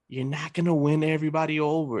 but you're not going to win everybody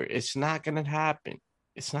over. It's not going to happen.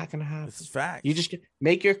 It's not going to happen. This is fact. You just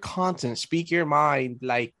make your content, speak your mind.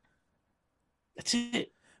 Like, that's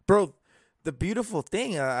it. Bro, the beautiful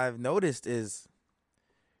thing I've noticed is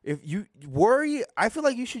if you worry, I feel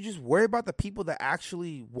like you should just worry about the people that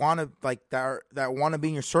actually want to, like, that want to be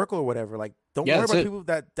in your circle or whatever. Like, don't worry about people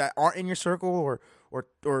that aren't in your circle or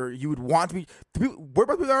you would want to be. Worry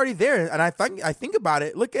about people that are already there. And I think about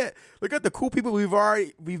it. Look at the cool people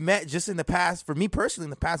we've met just in the past. For me personally, in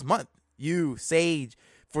the past month, you, Sage,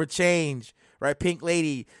 For Change, right? Pink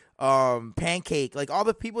Lady, Pancake, like all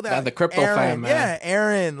the people that the crypto Aaron, fan, man. Yeah,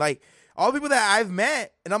 Aaron, like all the people that I've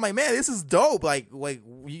met, and I'm like, man, this is dope. Like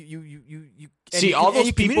you see all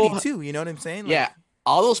those people too. You know what I'm saying? Yeah.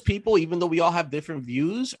 All those people, even though we all have different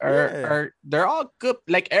views, they're all good.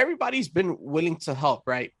 Like everybody's been willing to help,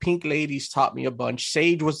 right? Pink Ladies taught me a bunch.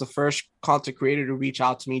 Sage was the first content creator to reach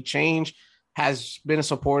out to me. Change has been a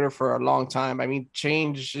supporter for a long time. I mean,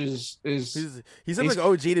 Change is he's like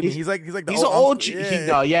OG to me. He's like he's an OG.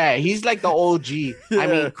 He's like the OG. Yeah. I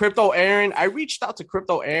mean, Crypto Aaron. I reached out to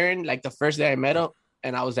Crypto Aaron like the first day I met him,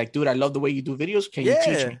 and I was like, dude, I love the way you do videos. Can you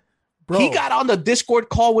teach me? Bro. He got on the Discord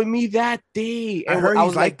call with me that day. And I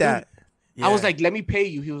was like that. Yeah. I was like, let me pay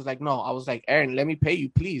you. He was like, no. I was like, Aaron, let me pay you,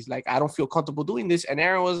 please. Like, I don't feel comfortable doing this. And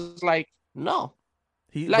Aaron was like, no.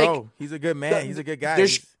 He's a good man. He's a good guy.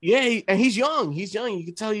 And he's young. He's young. You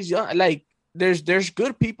can tell he's young. Like, there's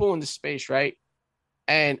good people in the space, right?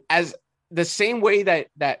 And as the same way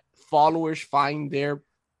that followers find their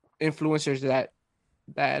influencers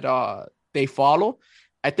that they follow,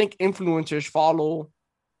 I think influencers follow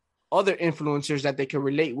other influencers that they can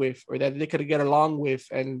relate with or that they could get along with.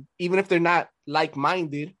 And even if they're not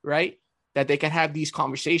like-minded, right? that they can have these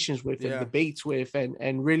conversations with and Yeah. debates with,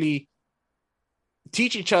 and really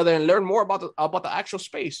teach each other and learn more about the actual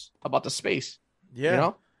space, about the space. Yeah. You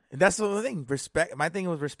know? And that's the thing. Respect. My thing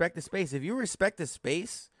was respect the space. If you respect the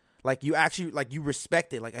space, like you actually like you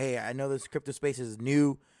respect it. Like, hey, I know this crypto space is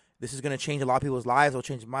new. This is gonna change a lot of people's lives. It'll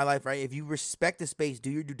change my life, right? If you respect the space,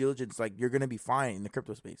 do your due diligence. Like, you're gonna be fine in the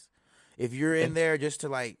crypto space. If you're in there just to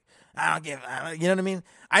like, you know what I mean?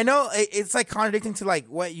 I know it's like contradicting to like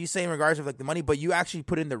what you say in regards of like the money, but you actually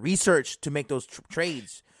put in the research to make those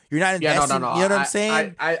trades. You're not investing. No. You know what I'm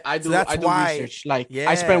saying? I do. So that's I do why- research. Like, Yeah.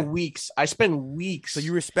 I spend weeks. So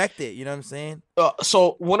you respect it. You know what I'm saying?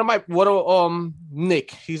 So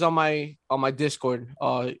Nick, he's on my Discord.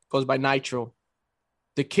 Goes by Nitro.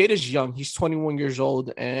 The kid is young. He's 21 years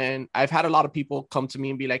old, and I've had a lot of people come to me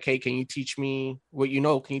and be like, "Hey, can you teach me what you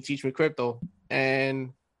know? Can you teach me crypto?"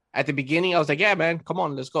 And at the beginning, I was like, "Yeah, man, come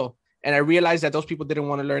on, let's go." And I realized that those people didn't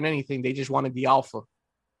want to learn anything. They just wanted the alpha,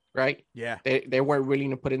 right? Yeah. They weren't willing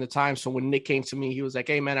to put in the time. So when Nick came to me, he was like,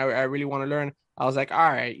 "Hey, man, I really want to learn." I was like, "All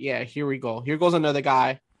right, yeah, here we go. Here goes another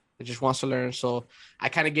guy that just wants to learn." So I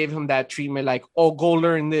kind of gave him that treatment, like, "Oh, go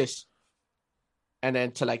learn this," and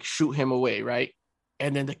then to like shoot him away, right?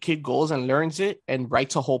 And then the kid goes and learns it and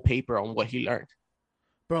writes a whole paper on what he learned.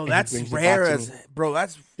 Bro, he that's brings it rare back to as me. bro.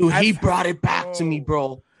 That's Dude, he I've- brought it back to me,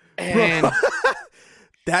 bro. And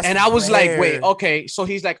That's and I was like, rare. wait, okay. So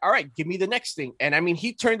he's like, all right, give me the next thing. And I mean,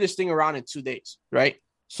 he turned this thing around in 2 days, right?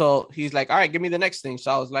 So he's like, all right, give me the next thing. So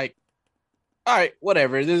I was like, all right,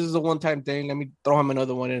 whatever. This is a one-time thing. Let me throw him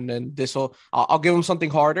another one. And then I'll give him something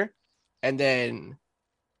harder. And then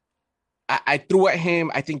I threw at him,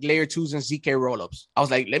 I think, layer 2s and ZK rollups. I was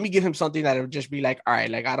like, let me give him something that would just be like, all right,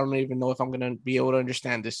 like, I don't even know if I'm going to be able to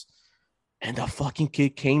understand this. And the fucking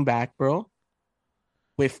kid came back, bro,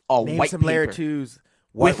 with a Name white some paper. layer twos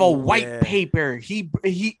With a white yeah. paper.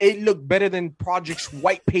 It looked better than Project's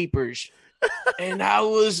white papers. And I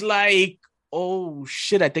was like, oh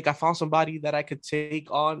shit, I think I found somebody that I could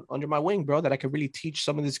take on under my wing, bro, that I could really teach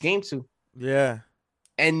some of this game to. Yeah.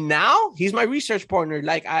 And now he's my research partner.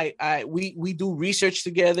 Like we do research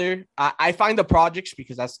together. I find the projects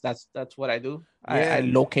because that's what I do. Yeah. I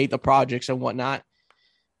locate the projects and whatnot.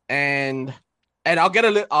 And I'll get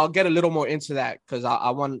a little more into that because I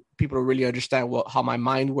want people to really understand how my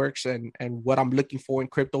mind works and what I'm looking for in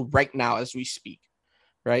crypto right now as we speak,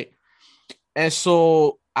 right? And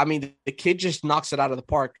so, I mean, the kid just knocks it out of the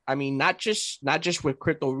park. I mean, not just with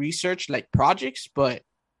crypto research like projects, but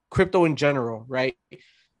crypto in general, right?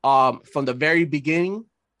 From the very beginning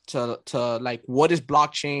to like, what is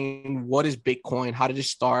blockchain? What is Bitcoin? How did it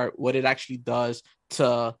start? What it actually does,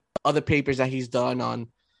 to other papers that he's done on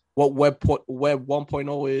what web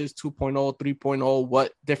 1.0 is, 2.0, 3.0,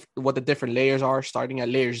 what the different layers are, starting at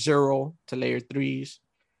layer 0 to layer 3s.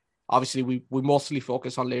 Obviously, we mostly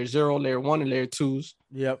focus on layer 0, layer 1, and layer 2s.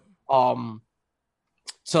 Yep.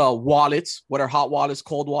 So wallets, what are hot wallets,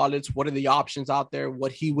 cold wallets? What are the options out there?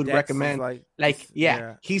 What he would Dex is recommend?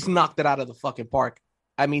 yeah. He's knocked it out of the fucking park.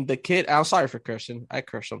 I mean, the kid, I'm sorry for cursing. I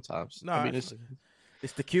curse sometimes. No, I mean,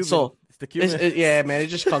 it's the Cuban. So, it's the Cuban. yeah, man, it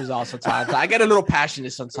just comes out sometimes. I get a little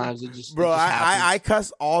passionate sometimes. Bro, it just happens. I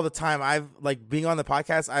cuss all the time. I've like being on the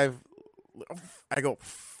podcast. I go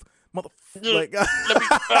motherfucker. Like,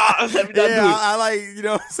 let me not do it. I like, you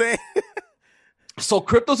know what I'm saying. So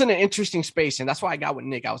crypto's in an interesting space, and that's why I got with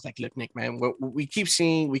Nick. I was like, look, Nick, man, we keep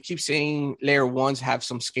seeing layer 1s have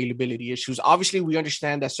some scalability issues. Obviously, we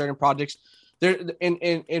understand that certain projects there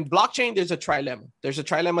in blockchain, there's a trilemma. There's a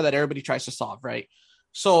trilemma that everybody tries to solve, right?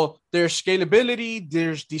 So there's scalability,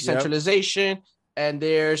 there's decentralization, and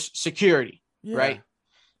there's security, right?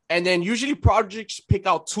 And then usually projects pick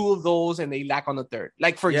out 2 of those and they lack on the third.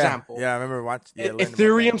 Like, for example, I remember watching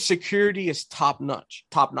Ethereum security is top notch,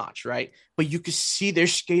 right? But you can see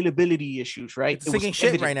there's scalability issues, right? It's a sinking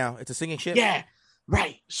ship right now. It's a sinking ship. Yeah,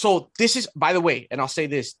 right. So this is, by the way, and I'll say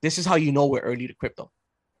this is how you know we're early to crypto.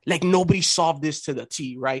 Like, nobody solved this to the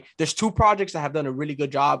T, right? There's 2 projects that have done a really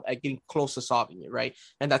good job at getting close to solving it, right?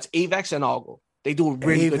 And that's AVAX and Algo. They do a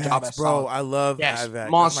really good job at solving. I love yes, AVAX.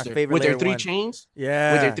 monster. My favorite with their layer 3 one. chains.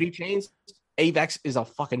 Yeah. With their 3 chains, AVAX is a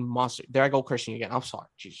fucking monster. There I go cursing again. I'm sorry.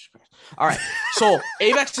 Jesus Christ. All right. So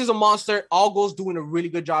AVAX is a monster. Algo's doing a really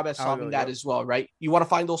good job at solving that as well, right? You want to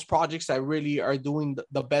find those projects that really are doing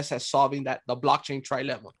the best at solving the blockchain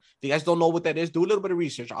trilemma. If you guys don't know what that is, do a little bit of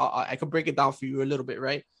research. I can break it down for you a little bit,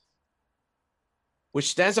 right? Which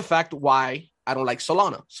stands the fact why I don't like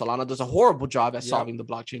Solana. Solana does a horrible job at solving the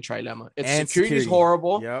blockchain trilemma. Its security is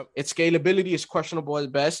horrible. Yep. Its scalability is questionable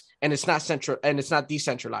at best, and it's not central and it's not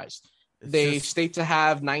decentralized. They state to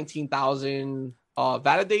have 19,000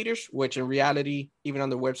 validators, which in reality, even on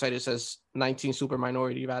the website, it says 19 super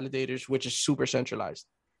minority validators, which is super centralized.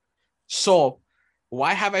 So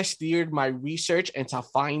why have I steered my research into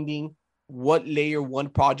finding what layer one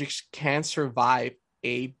projects can survive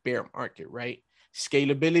a bear market, right?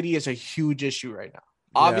 Scalability is a huge issue right now.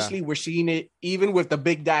 Yeah. Obviously, we're seeing it even with the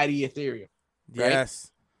big daddy Ethereum, right?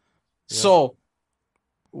 Yes. So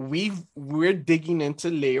we're digging into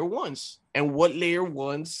layer ones, and what layer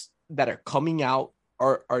ones that are coming out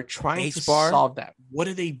are trying to solve that. What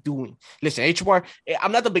are they doing? Listen, HBAR,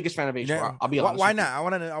 I'm not the biggest fan of HBAR. I'll be honest. Why not? I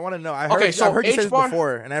want to know. I've heard HBAR, you say this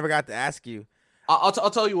before, and I never got to ask you. I'll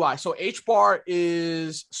tell you why. So HBAR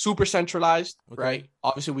is super centralized, right?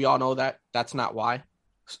 Obviously, we all know that. That's not why.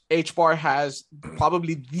 HBAR has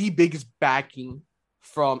probably the biggest backing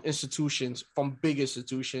from institutions, from big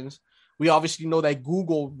institutions. We obviously know that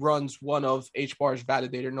Google runs one of HBAR's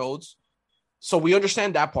validator nodes. So we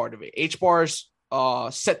understand that part of it. HBAR's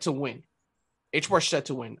set to win. HBAR's set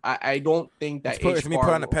to win. I don't think that it's being put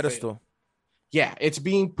on a pedestal. Fail. Yeah, it's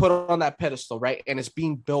being put on that pedestal, right? And it's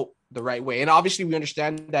being built the right way. And obviously we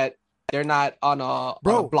understand that they're not on a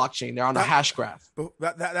blockchain. They're on a hash graph.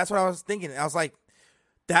 That's what I was thinking. I was like,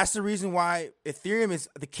 that's the reason why Ethereum is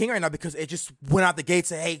the king right now, because it just went out the gate,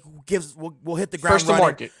 say, hey, we'll hit the ground first to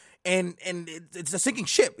market. And it's a sinking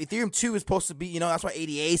ship. Ethereum 2 is supposed to be, that's why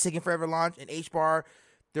ADA is taking forever to launch, and HBAR,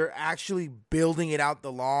 they're actually building it out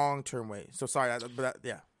the long-term way. So sorry,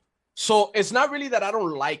 yeah. So it's not really that I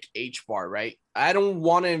don't like HBAR, right? I don't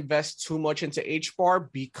want to invest too much into HBAR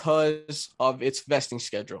because of its vesting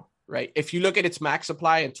schedule, right? If you look at its max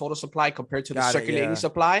supply and total supply compared to the circulating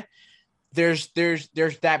supply, there's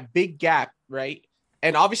that big gap, right?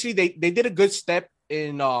 And obviously they did a good step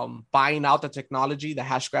in buying out the technology, the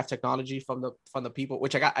Hashgraph technology from the people,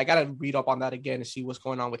 which I gotta read up on that again and see what's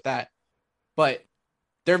going on with that. But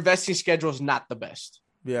their vesting schedule is not the best,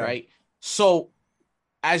 right? So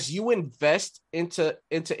as you invest into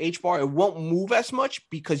HBAR, it won't move as much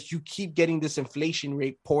because you keep getting this inflation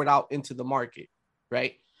rate poured out into the market,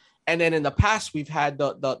 right? And then in the past, we've had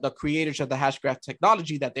the creators of the Hashgraph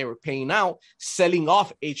technology that they were paying out, selling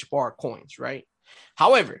off HBAR coins, right?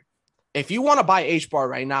 However, if you want to buy HBAR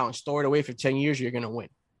right now and store it away for 10 years, you're going to win.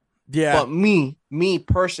 Yeah. But me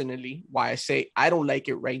personally, why I say I don't like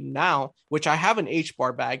it right now, which I have an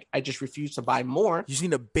HBAR bag, I just refuse to buy more. You just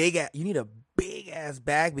need a big ass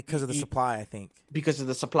bag because of the supply, I think. Because of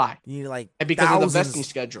the supply. You need and because of the vesting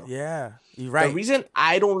schedule. Yeah, you're right. The reason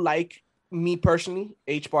I don't like, me personally,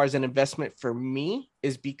 HBAR as an investment for me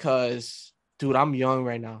is because, dude, I'm young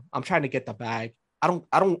right now. I'm trying to get the bag. I'm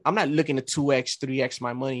not looking to 2x, 3x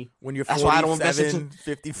my money. When you're 47, I don't invest into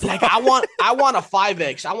 55. Like I want a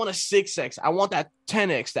 5x, I want a 6x, I want that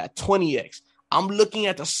 10x, that 20x. I'm looking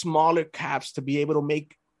at the smaller caps to be able to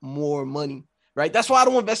make more money, right? That's why I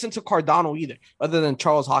don't invest into Cardano either, other than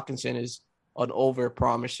Charles Hoskinson is an over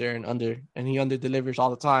promiser and he under delivers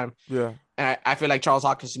all the time. Yeah. And I feel like Charles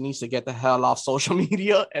Hoskinson needs to get the hell off social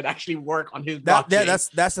media and actually work on his blockchain.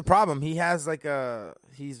 That's the problem. He has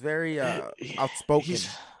he's very outspoken. He's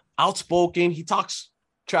outspoken. He talks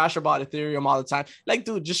trash about Ethereum all the time. Like,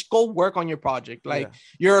 dude, just go work on your project. Like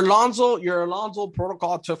your Alonzo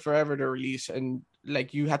protocol took forever to release, and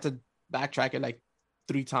like you had to backtrack it like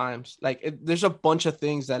 3 times. Like there's a bunch of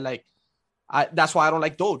things that that's why I don't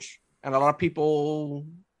like Doge. And a lot of people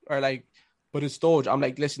are like, but it's Doge. I'm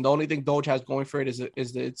like, listen, the only thing Doge has going for it is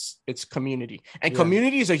its community. And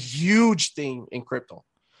community is a huge thing in crypto.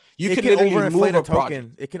 You can literally move a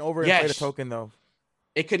token. It can overinflate a token, though.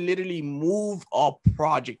 It could literally move a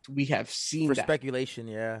project. We have seen for that. Speculation,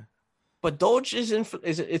 yeah. But Doge it's an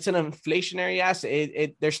inflationary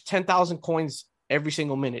asset. There's 10,000 coins every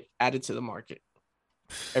single minute added to the market.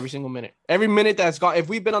 Every single minute. Every minute that's gone. If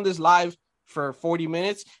we've been on this live for 40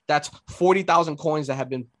 minutes, that's 40,000 coins that have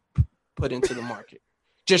been put into the market.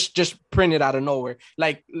 Just printed out of nowhere.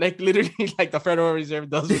 Like literally like the Federal Reserve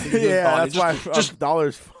does with the dollars. That's why just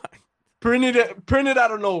dollars fine. Printed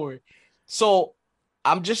out of nowhere. So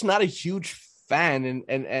I'm just not a huge fan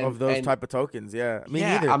and of those type of tokens. Yeah. Me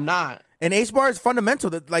neither. I'm not. And HBAR is fundamental.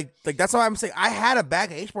 That like that's why I'm saying I had a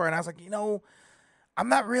bag of HBAR and I was like, I'm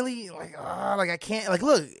not really I can't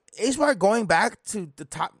look, HBAR going back to the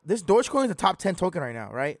top. This Dogecoin is the top 10 token right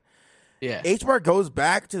now, right? Yeah. HBAR goes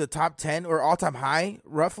back to the top 10 or all time high,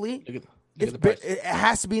 roughly. Look at it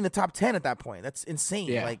has to be in the top 10 at that point. That's insane.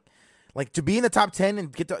 Yeah. Like to be in the top 10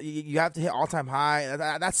 and you have to hit all time high.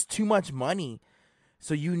 That's too much money.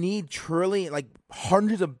 So you need truly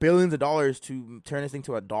hundreds of billions of dollars to turn this thing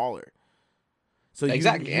to $1. So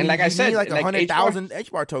exactly, and like I said, need like like 100,000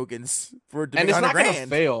 H bar tokens for to and make it's not 100 gonna grand.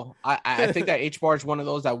 fail. I think that H bar is one of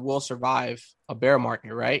those that will survive a bear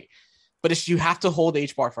market, right? But it's you have to hold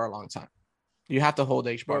H bar for a long time. You have to hold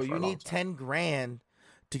H bar Bro, for a you long need time. 10 grand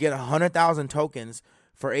to get 100,000 tokens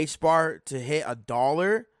for H bar to hit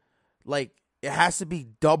 $1. Like, it has to be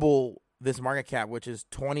double this market cap, which is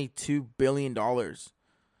 $22 billion. Yeah,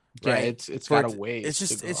 Right? it's For got a ways.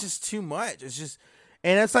 it's just too much. It's just,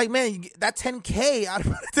 and it's like, man, that 10K, I'd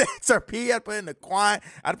put it in XRP, I'd put it in the Quant,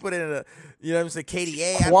 I'd put it in a, you know what I'm saying,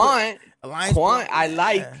 KDA, Quant, I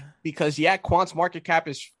like yeah. because Quant's market cap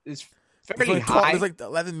is fairly There's 12, high. there's like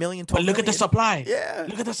 11 million, But 12 look at the million. supply. Yeah.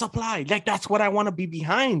 Look at the supply. Like that's what I want to be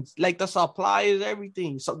behind. Like the supply is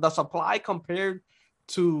everything. So the supply compared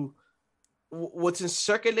to what's in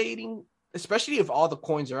circulating, especially if all the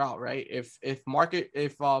coins are out, right? If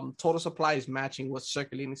total supply is matching what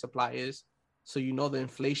circulating supply is, so you know the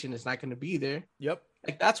inflation is not going to be there. Yep.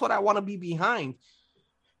 Like that's what I want to be behind.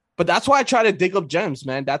 But that's why I try to dig up gems,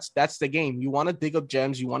 man. That's the game. You want to dig up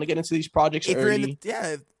gems. You want to get into these projects If early. you're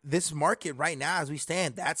in this market right now as we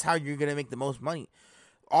stand, that's how you're gonna make the most money.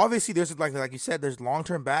 Obviously, there's like you said, there's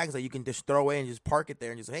long-term bags that you can just throw away and just park it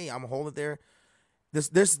there and just, hey, I'm gonna hold it there.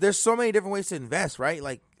 There's so many different ways to invest, right?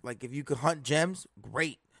 Like if you could hunt gems,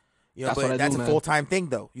 great. You know, but that's a full-time thing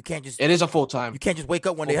though. You can't just It is a full-time. You can't just wake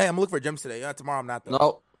up one day, hey, I'm looking for gems today. Yeah, tomorrow I'm not though.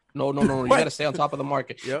 No. You got to stay on top of the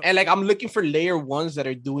market. Yep. And like, I'm looking for layer ones that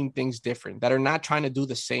are doing things different, that are not trying to do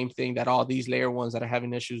the same thing that all these layer ones that are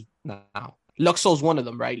having issues now. Luxo is one of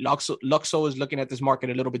them, right? Luxo is looking at this market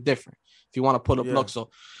a little bit different. If you want to pull up Luxo,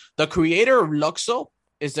 the creator of Luxo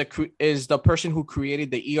is the person who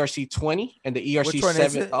created the ERC20 and the ERC7.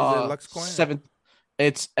 Is it Luxcoin? 7.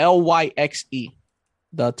 It's LYXE.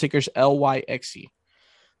 The ticker's LYXE.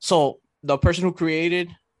 So the person who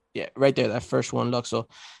created, right there, that first one, Luxo.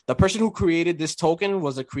 The person who created this token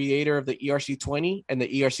was the creator of the ERC20 and the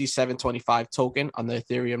ERC725 token on the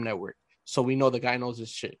Ethereum network. So we know the guy knows his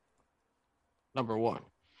shit. Number one.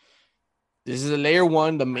 This is a layer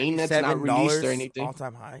one. The mainnet's not released or anything.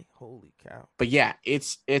 All-time high. Holy cow. But yeah,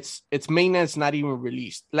 it's mainnet's not even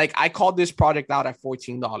released. Like I called this project out at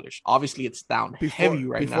 $14. Obviously, it's down heavy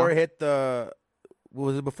right now. Before it hit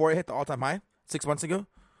before it hit the all-time high 6 months ago?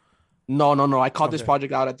 No. I called this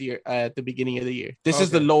project out at the beginning of the year. This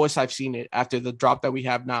is the lowest I've seen it after the drop that we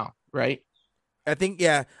have now, right? I think,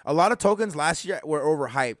 a lot of tokens last year were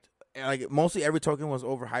overhyped. Like mostly every token was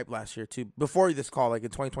overhyped last year too. Before this call, like in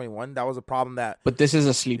 2021, that was a problem But this is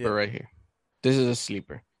a sleeper right here. This is a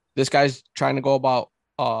sleeper. This guy's trying to go about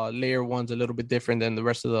layer ones a little bit different than the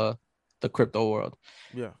rest of the crypto world.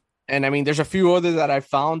 Yeah. And I mean, there's a few others that I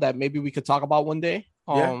found that maybe we could talk about one day.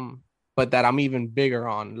 But that I'm even bigger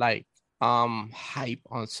on. Like hype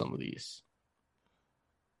on some of these.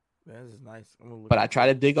 Man, this is nice. But I try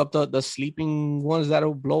to dig up the sleeping ones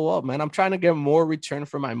that'll blow up, man. I'm trying to get more return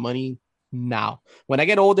for my money now. When I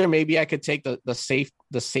get older, maybe I could take the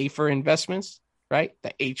safer investments, right?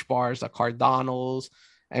 The H bars, the Cardanos,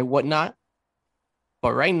 and whatnot.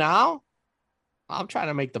 But right now, I'm trying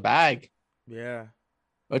to make the bag. Yeah.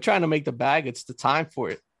 We're trying to make the bag. It's the time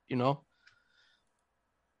for it, you know?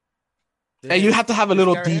 And you have to have a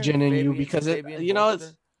little degen in you because it's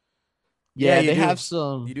they have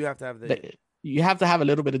some. You do have to have you have to have a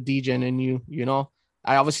little bit of degen in you. You know,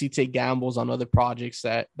 I obviously take gambles on other projects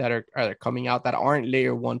that are coming out that aren't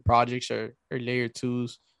layer one projects or layer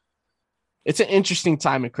twos. It's an interesting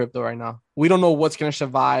time in crypto right now. We don't know what's going to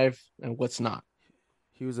survive and what's not.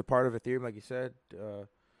 He was a part of Ethereum, like you said,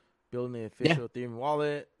 building the official Ethereum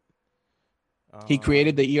wallet. He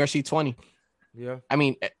created the ERC20. Yeah, I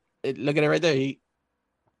mean, look at it right there. He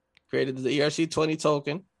created the ERC20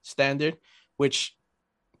 token standard, which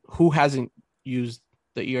who hasn't used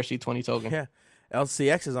the ERC20 token? Yeah,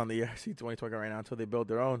 LCX is on the ERC20 token right now until they build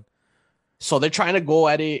their own. So they're trying to go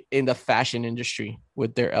at it in the fashion industry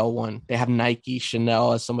with their L1. They have Nike,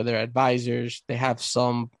 Chanel as some of their advisors. They have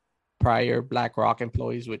some prior BlackRock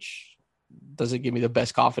employees, which doesn't give me the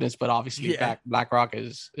best confidence, but obviously BlackRock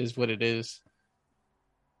is what it is.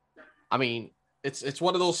 I mean, it's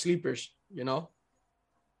one of those sleepers, you know?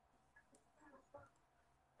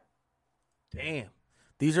 Damn.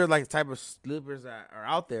 These are like the type of sleepers that are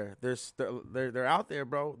out there. They're out there,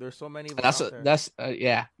 bro. There's so many of them out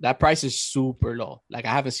there. That price is super low. Like I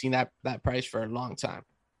haven't seen that price for a long time.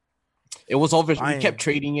 It was over. We kept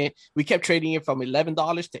trading it. We kept trading it from $11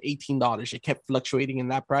 to $18. It kept fluctuating in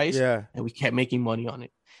that price. Yeah. And we kept making money on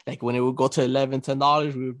it. Like when it would go to $11,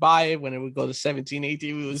 $10, we would buy it. When it would go to $17, $18,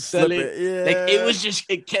 we would sell it. Yeah. Like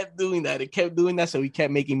it kept doing that. So we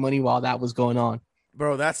kept making money while that was going on.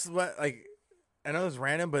 Bro, that's what, like, I know it's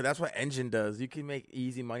random, but that's what Engine does. You can make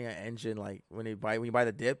easy money on Engine. Like when you buy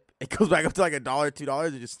the dip, it goes back up to like $1,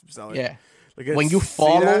 $2. You just sell it. Yeah. Like When you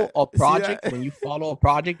follow a project, that? when you follow a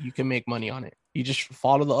project, you can make money on it. You just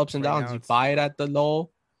follow the ups and Right downs. now You it's- buy it at the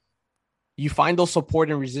low. You find those support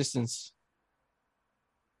and resistance.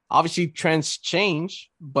 Obviously, trends change,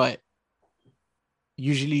 but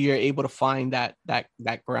usually you're able to find that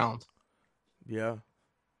ground. Yeah,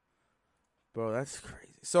 bro, that's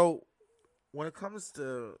crazy. So when it comes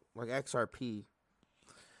to like XRP,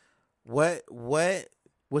 what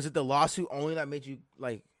was it? The lawsuit only that made you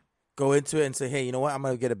like go into it and say, hey, you know what? I'm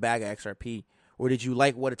gonna get a bag of XRP. Or did you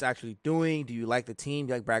like what it's actually doing? Do you like the team?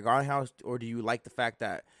 Do you like Brad Garlinghouse? Or do you like the fact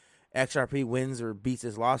that XRP wins or beats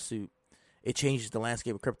this lawsuit? It changes the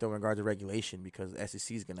landscape of crypto in regards to regulation because the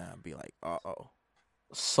SEC is gonna be like,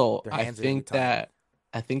 So Their I hands are gonna be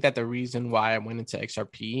think that the reason why I went into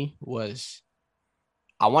XRP was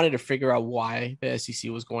I wanted to figure out why the SEC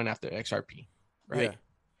was going after XRP. Right? Yeah.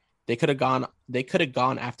 They could have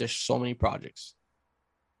gone after so many projects.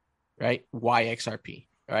 Right? Why XRP?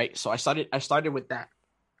 Right? So I started with that.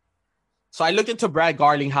 So I looked into Brad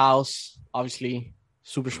Garlinghouse, obviously,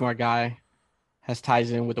 super smart guy, has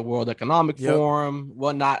ties in with the World Economic Forum,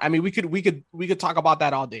 whatnot. I mean, we could talk about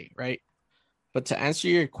that all day, right? But to answer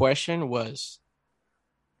your question was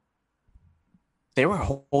they were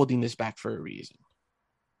holding this back for a reason.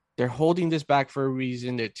 They're holding this back for a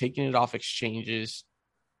reason. They're taking it off exchanges.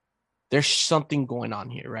 There's something going on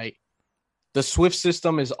here, right? The SWIFT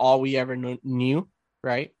system is all we ever knew,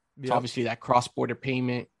 right? It's obviously that cross-border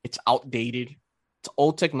payment. It's outdated. It's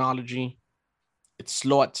old technology. It's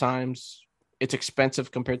slow at times. It's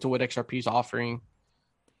expensive compared to what XRP is offering.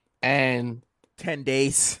 And 10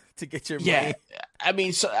 days to get your money. yeah, I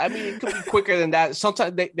mean, it could be quicker than that.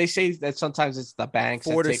 Sometimes they say that sometimes it's the banks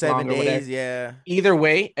 4 that to take 7 longer, days. whatever. Yeah. Either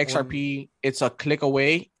way, XRP, it's a click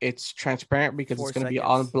away. It's transparent because 4 it's going to be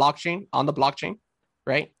seconds. on the blockchain,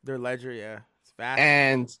 right? Their ledger, yeah. It's fast.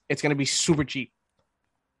 And it's going to be super cheap.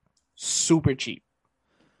 Super cheap.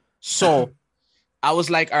 So I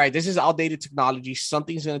was like, all right, this is outdated technology.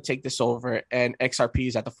 Something's going to take this over, and XRP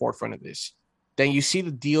is at the forefront of this. Then you see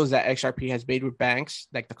the deals that XRP has made with banks,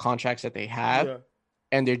 like the contracts that they have,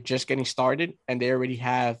 and they're just getting started, and they already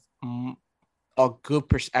have a good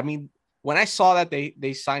I mean, when I saw that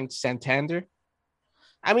they signed Santander,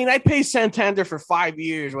 I mean, I paid Santander for 5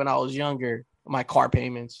 years when I was younger, my car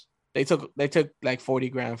payments. They took like 40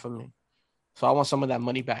 grand from me. So I want some of that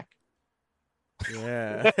money back.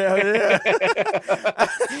 Yeah.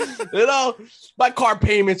 You know, my car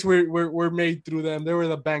payments were made through them. They were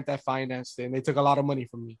the bank that financed it, and they took a lot of money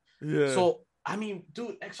from me. Yeah. So I mean,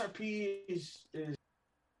 dude, XRP is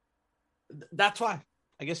that's why.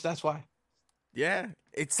 I guess that's why. Yeah.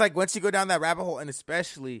 It's like once you go down that rabbit hole, and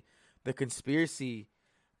especially the conspiracy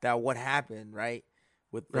that what happened, right?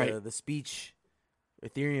 With the speech,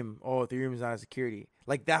 Ethereum is not a security.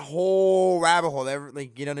 Like that whole rabbit hole,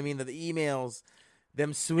 like, you know what I mean? The emails,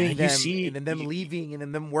 them suing them, and then them leaving, and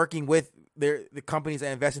then them working with the companies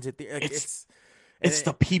that invest into Ethereum. Like, it's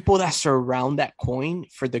the people that surround that coin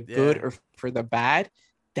for the good or for the bad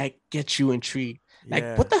that gets you intrigued.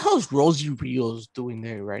 Like, what the hell is Rosie Rios doing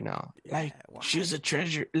there right now? Like, she's a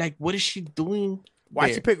treasure. Like, what is she doing?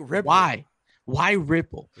 Why'd she pick Ripple? Why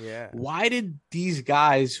Ripple? Yeah. Why did these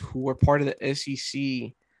guys who were part of the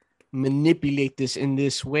SEC manipulate this in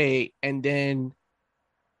this way and then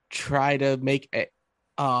try to make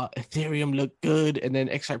Ethereum look good and then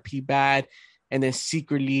XRP bad, and then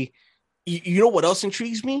secretly, you know what else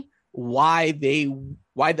intrigues me? Why the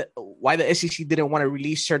SEC didn't want to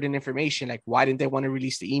release certain information? Like, why didn't they want to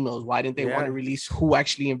release the emails? Why didn't they want to release who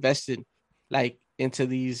actually invested like into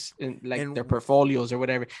these their portfolios or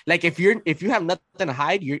whatever? Like, if you have nothing to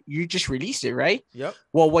hide, you just release it, right? Yep.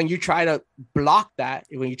 Well, when you try to block that,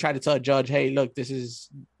 when you try to tell a judge, hey, look, this is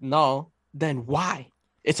no, then why?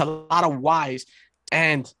 It's a lot of whys,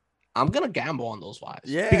 and I'm gonna gamble on those whys.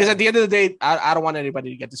 Yeah. Because at the end of the day, I don't want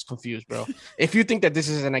anybody to get this confused, bro. If you think that this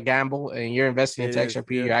isn't a gamble and you're investing into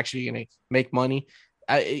XRP, you're actually gonna make money.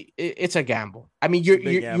 It's a gamble. I mean,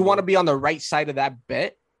 you want to be on the right side of that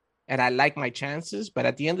bet, and I like my chances. But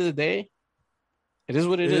at the end of the day, it is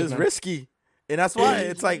what it is. It is risky, and that's why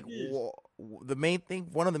it's like the main thing.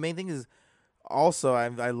 One of the main things is also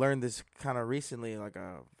I learned this kind of recently, like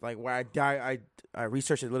where I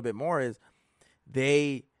researched it a little bit more, is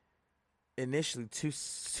they initially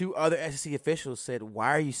two other SEC officials said,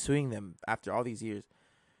 "Why are you suing them after all these years?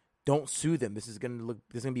 Don't sue them. This is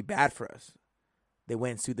gonna be bad for us." They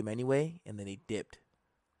went and sued them anyway, and then they dipped.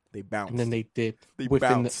 They bounced. And then they dipped. They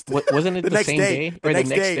bounced. Wasn't it the same day or the next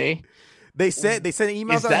day? They sent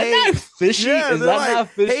emails Is out. that Hey, not fishy? yeah, Is they're that like, not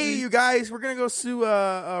fishy? hey, you guys, we're gonna go sue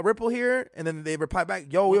Ripple here, and then they reply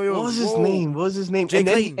back, yo, What was his name? What was his name? Jay and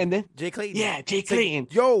Clayton. then, and then, Jay Clayton. yeah, Jay It's like, Clayton.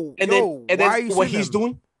 yo, and yo, then, why are you what suing he's them?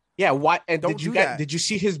 doing? Yeah, why? And Don't do that. did you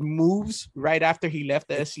see his moves right after he left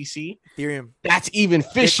the SEC? Ethereum. That's even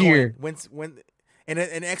fishier. Bitcoin. When and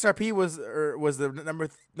XRP was the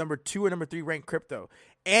number 2 or number 3 ranked crypto,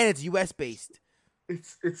 and it's US based.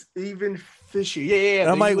 It's even fishy. Yeah.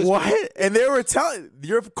 And I'm like, what? And they were telling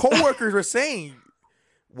your coworkers were saying,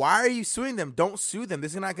 why are you suing them? Don't sue them.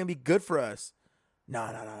 This is not going to be good for us. No.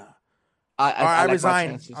 I like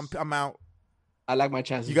resign. I'm out. I like my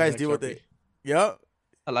chances. You guys deal with it. Yep.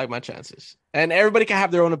 I like my chances. And everybody can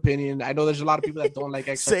have their own opinion. I know there's a lot of people that don't like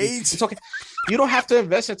XRP. Sage. It's okay. You don't have to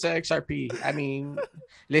invest into XRP. I mean,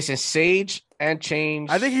 listen, Sage and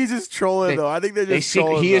Change. I think he's just trolling, though. I think they're just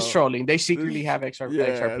trolling. He is trolling. They secretly have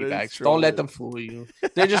XRP bags. Don't let them fool you.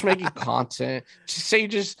 They're just making content.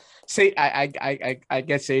 Sage I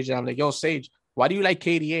get Sage and I'm like, yo, Sage, why do you like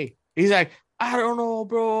KDA? He's like, I don't know,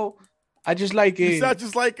 bro. I just like it. It's not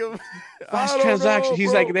just like him. Fast transactions.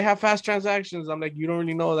 He's like, they have fast transactions. I'm like, you don't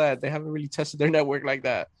really know that. They haven't really tested their network like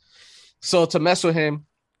that. So to mess with him,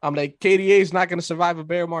 I'm like, KDA is not going to survive a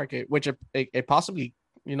bear market, which it possibly,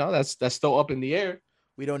 that's still up in the air.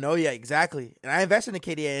 We don't know yet. Exactly. And I invested in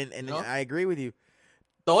KDA and I agree with you.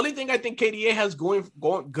 The only thing I think KDA has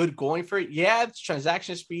going for it, yeah, its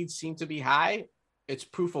transaction speeds seem to be high. It's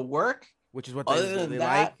proof of work. Which is what they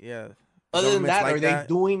like. Yeah. Other than that,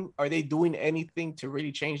 are they doing anything to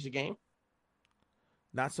really change the game?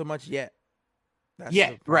 Not so much yet.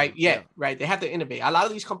 Right. They have to innovate. A lot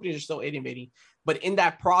of these companies are still innovating, but in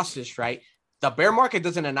that process, right, the bear market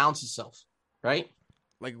doesn't announce itself, right?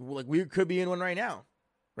 Like we could be in one right now,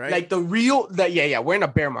 right? Like we're in a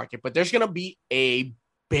bear market, but there's gonna be a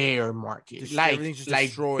bear market, like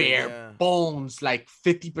bare bones, like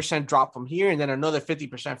 50% drop from here, and then another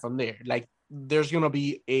 50% from there. Like there's gonna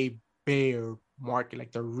be a bear market,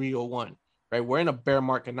 like the real one, right? We're in a bear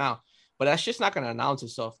market now, but that's just not going to announce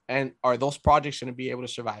itself. And are those projects going to be able to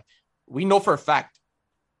survive? We know for a fact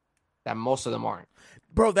that most of them aren't.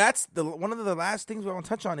 Bro, that's one of the last things we want to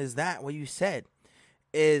touch on is that what you said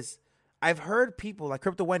is I've heard people like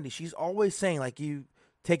Crypto Wendy. She's always saying like, you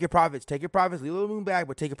take your profits, leave a little moon back,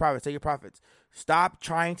 but take your profits. Stop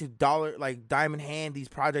trying to diamond hand these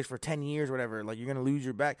projects for 10 years or whatever. Like, you're going to lose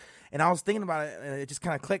your back. And I was thinking about it, and it just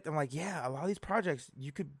kind of clicked. I'm like, yeah, a lot of these projects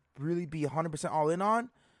you could really be 100% all in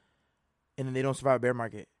on, and then they don't survive a bear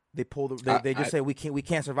market. They say we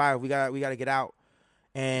can't survive. We got to get out.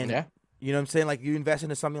 And you know what I'm saying? Like, you invest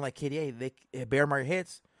into something like KDA, a bear market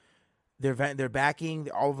hits, they're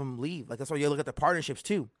backing, all of them leave. Like, that's why you look at the partnerships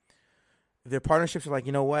too. Their partnerships are like,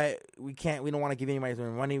 you know what? We don't want to give anybody their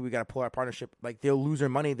money. We got to pull our partnership. Like, they'll lose their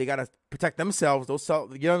money. They got to protect themselves. You know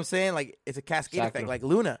what I'm saying? Like, it's a cascade effect. Like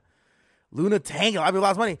Luna tanked. A lot of people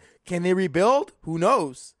lost money. Can they rebuild? Who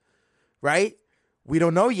knows? Right? We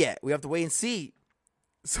don't know yet. We have to wait and see.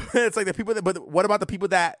 So it's like the people but what about the people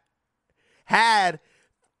that had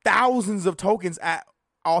thousands of tokens at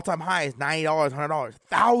all-time highs, $90, $100,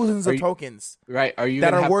 thousands of tokens. Right. Are you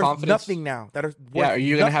that are worth confidence? Nothing now? That are are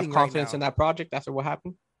you going to have confidence right in that project after what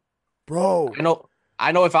happened? Bro.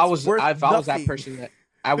 I know if I was that person, that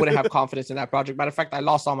I wouldn't have confidence in that project. Matter of fact, I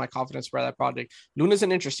lost all my confidence for that project. Luna's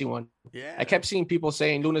an interesting one. Yeah. I kept seeing people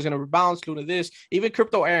saying Luna's going to rebounce, Luna this. Even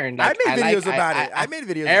Crypto Aaron. Like, I made videos about it. I made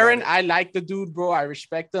videos Aaron, about it. I like the dude, bro. I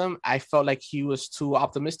respect him. I felt like he was too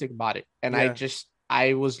optimistic about it. And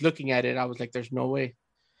I was looking at it. I was like, there's no way.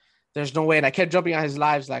 There's no way. And I kept jumping on his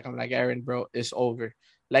lives. Like, I'm like, Aaron, bro, it's over.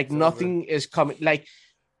 Like, nothing is coming. Like,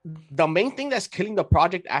 the main thing that's killing the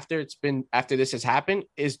project after this has happened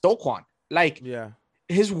is Do Kwon. Like,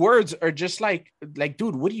 his words are just like,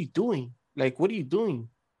 dude, what are you doing? Like, what are you doing?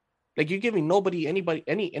 Like, you're giving anybody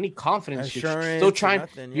any confidence.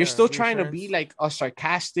 You're still trying to be like a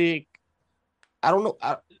sarcastic. I don't know.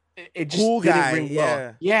 It just cool didn't guy. ring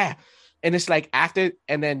well. Yeah. And it's like after,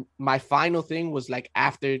 and then my final thing was like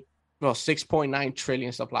after, 6.9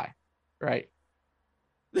 trillion supply, right?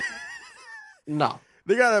 No.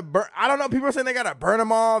 They gotta burn. I don't know. People are saying they gotta burn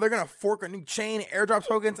them all. They're gonna fork a new chain, airdrop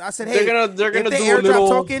tokens. I said, hey, they're gonna if they do airdrop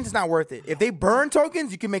tokens, it's not worth it. If they burn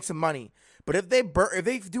tokens, you can make some money. But if they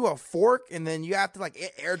do a fork and then you have to like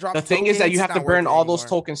airdrop, the thing is that you have to burn all those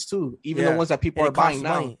tokens too, even the ones that people are buying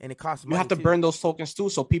now. And it costs money. You have to burn those tokens too,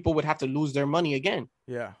 so people would have to lose their money again.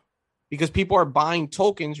 Yeah, because people are buying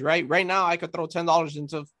tokens. Right now, I could throw $10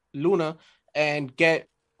 into Luna and get,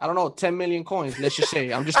 I don't know, 10 million coins. Let's just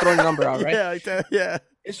say, I'm just throwing a number out, right? Yeah.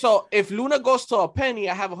 So if Luna goes to a penny,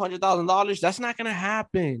 I have $100,000. That's not gonna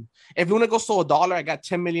happen. If Luna goes to $1, I got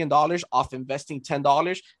 $10 million off investing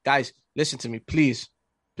 $10. Guys, listen to me, please,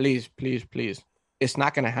 please, please, please. It's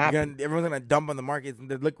not gonna happen. Everyone's gonna dump on the market.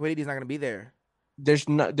 The liquidity is not gonna be there. There's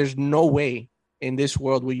no way in this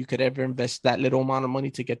world where you could ever invest that little amount of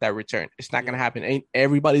money to get that return. It's not gonna happen. Ain't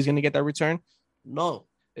everybody's gonna get that return? No,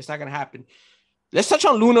 it's not gonna happen. Let's touch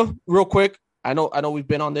on Luna real quick. I know we've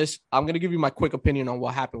been on this. I'm going to give you my quick opinion on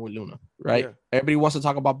what happened with Luna, right? Yeah. Everybody wants to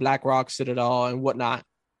talk about BlackRock, Citadel, and whatnot.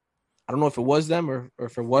 I don't know if it was them or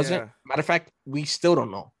if it wasn't. Yeah. Matter of fact, we still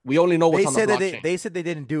don't know. We only know what's on the blockchain. They said they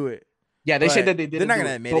didn't do it. Yeah, they said that they didn't. They're not going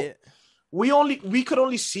to admit it. We could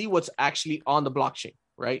only see what's actually on the blockchain,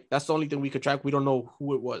 right? That's the only thing we could track. We don't know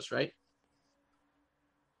who it was, right?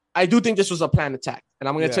 I do think this was a planned attack, and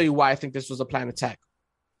I'm going to tell you why I think this was a planned attack.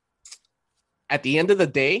 At the end of the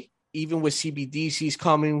day, even with CBDCs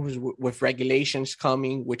coming, with regulations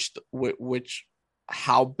coming, which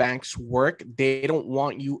how banks work, they don't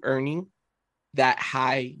want you earning that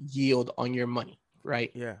high yield on your money, right?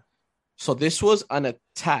 Yeah. So this was an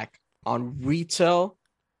attack on retail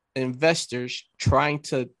investors trying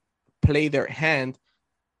to play their hand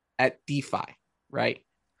at DeFi, right?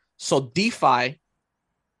 So DeFi,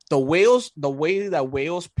 the way that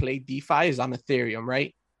whales play DeFi is on Ethereum,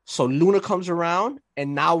 right? So Luna comes around,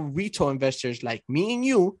 and now retail investors like me and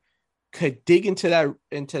you could dig into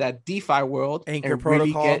that DeFi world, Anchor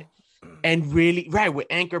protocol, really with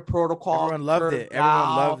Anchor protocol. Everyone loved it.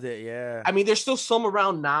 Everyone loved it. Yeah. I mean, there's still some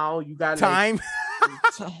around now. You got time.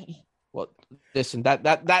 Well, listen, that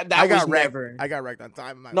I got wrecked. I got wrecked on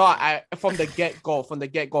time. No, from the get go, from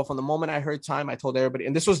the moment I heard time, I told everybody,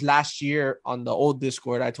 and this was last year on the old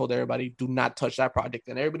Discord. I told everybody, do not touch that project.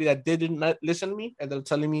 And everybody that didn't listen to me, and they're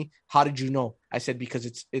telling me, how did you know? I said, because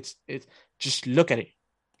it's just look at it,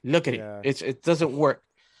 it doesn't work.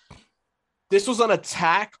 This was an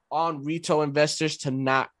attack on retail investors to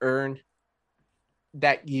not earn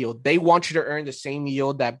that yield. They want you to earn the same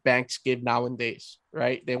yield that banks give nowadays,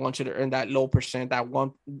 right? They want you to earn that low percent,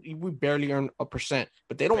 we barely earn 1%,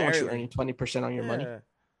 but they don't want you earning 20% on your money.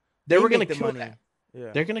 They were going to kill that.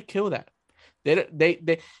 Yeah. They're going to kill that.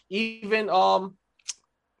 They even,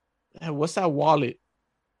 what's that wallet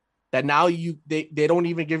that now they don't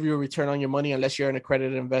even give you a return on your money unless you're an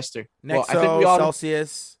accredited investor? Nexo, I think we all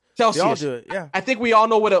Celsius. They all do it. Yeah, I think we all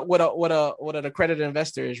know what an accredited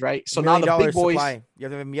investor is, right? So now the big boys, supply. You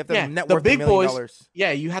have to net worth $1 million.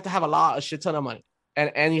 Yeah, you have to have a shit ton of money,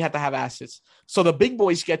 and you have to have assets. So the big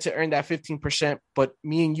boys get to earn that 15%, but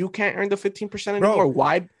me and you can't earn the 15% anymore. Bro,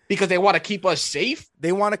 why? Because they want to keep us safe.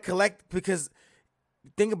 They want to collect, because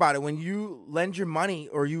think about it: when you lend your money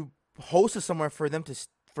or you host it somewhere for them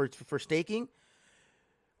for staking,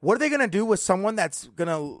 what are they gonna do with someone that's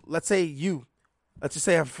gonna, let's just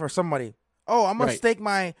say for somebody, I'm going to stake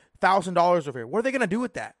my $1,000 over here. What are they going to do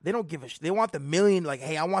with that? They don't give a shit. They want the million. Like,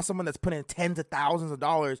 hey, I want someone that's putting in tens of thousands of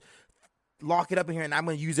dollars, lock it up in here, and I'm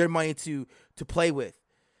going to use their money to play with.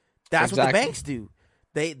 That's what the banks do.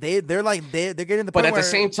 They're getting the point. But at the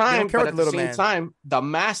same time, the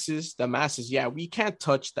masses, we can't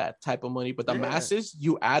touch that type of money. But the masses,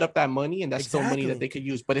 you add up that money, and that's still money that they could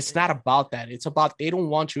use. But it's not about that. It's about, they don't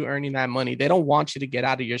want you earning that money. They don't want you to get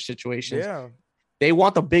out of your situations. Yeah. They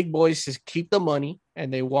want the big boys to keep the money,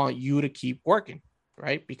 and they want you to keep working,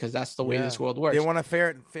 right? Because that's the way this world works. They want a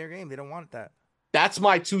fair game. They don't want that. That's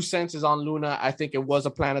my 2 cents on Luna. I think it was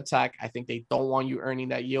a planned attack. I think they don't want you earning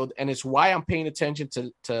that yield, and it's why I'm paying attention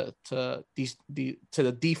to the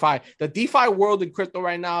DeFi. The DeFi world in crypto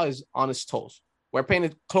right now is on its toes. We're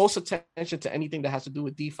paying close attention to anything that has to do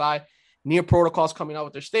with DeFi. Near protocols coming out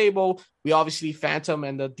with their stable. We obviously Phantom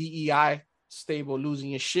and the DEI stable losing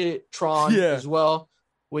your shit. Tron as well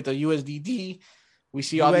with the USDT. We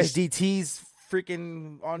see all USDT's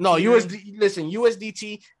freaking on. No,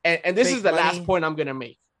 USDT, and this is the last point I'm gonna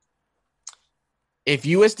make. If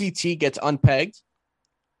USDT gets unpegged,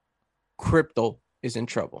 crypto is in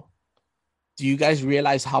trouble. Do you guys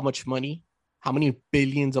realize how much money, how many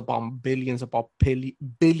billions of dollars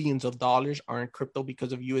are in crypto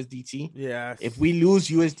because of USDT? Yeah. If we lose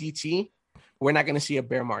USDT, we're not gonna see a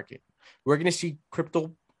bear market. We're going to see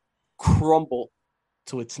crypto crumble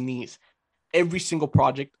to its knees. Every single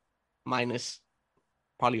project, minus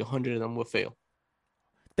probably 100 of them, will fail.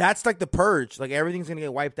 That's like the purge. Like, everything's going to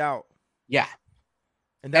get wiped out. Yeah.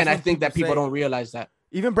 And I think that people don't realize that.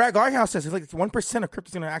 Even Brad Garhouse says it's like 1% of crypto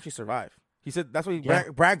is going to actually survive. He said that's what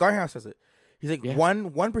Brad Garhouse says it. He's like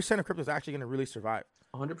 1% of crypto is actually going to really survive.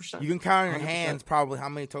 100%. You can count on your hands probably how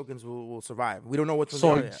many tokens will survive. We don't know what's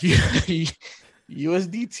so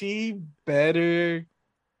USDT better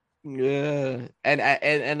Yeah,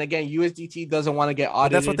 and again, USDT doesn't want to get But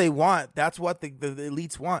audited. that's what they want. That's what the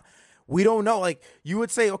elites want. We don't know. Like, you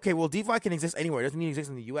would say, okay, well, DeFi can exist anywhere. It doesn't need to exist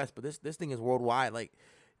in the U.S., but this thing is worldwide. Like,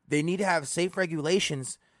 they need to have safe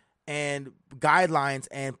regulations and guidelines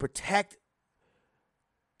and protect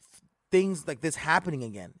things like this happening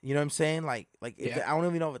again. You know what I'm saying? Like Yeah. I don't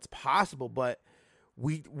even know if it's possible, but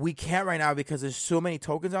we can't right now because there's so many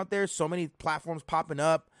tokens out there, so many platforms popping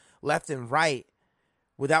up left and right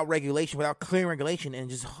without regulation, without clear regulation, and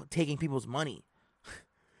just taking people's money.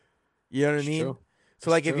 You know what I mean? True. So,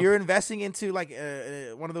 like, if true. you're investing into, like,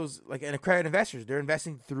 one of those, like, an accredited investors, they're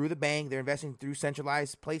investing through the bank, they're investing through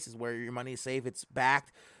centralized places where your money is safe, it's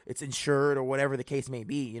backed, it's insured, or whatever the case may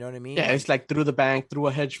be. You know what I mean? Yeah, Like, it's like through the bank, through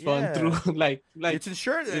a hedge fund, Yeah. through like it's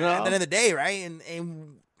insured you at know? the end of the day, right?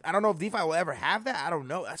 And I don't know if DeFi will ever have that. I don't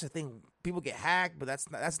know. That's the thing. People get hacked, but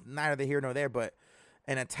that's neither here nor there. But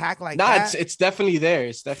an attack like No, that, it's definitely there.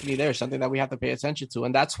 It's definitely there. Something that we have to pay attention to,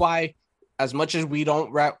 and that's why, as much as we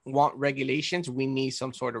don't want regulations, we need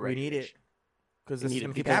some sort of we regulation. need it because We this is need it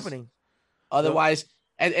going to keep because happening. Otherwise,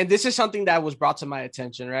 and this is something that was brought to my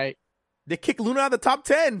attention, right? They kick Luna out of the top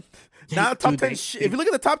 10. Now the top Dude, 10 if you look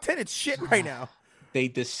at the top 10, it's shit right now. They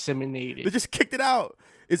disseminated. They just kicked it out.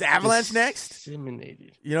 Is Avalanche next?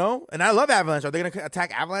 Disseminated. You know? And I love Avalanche. Are they going to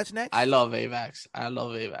attack Avalanche next? I love AVAX. I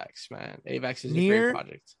love AVAX, man. AVAX is a Near- great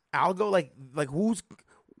project. Algo, like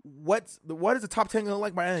what is the top 10 going to look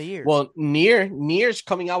like by the end of the year? Well, Near's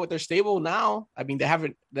coming out with their stable now. I mean, they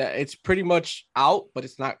haven't. It's pretty much out, but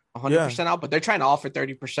it's not 100% out. But they're trying to offer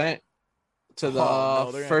 30% to the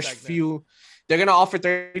no, they're gonna first attack them. few. They're gonna offer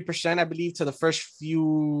 30%, I believe, to the first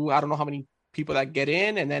few. I don't know how many people that get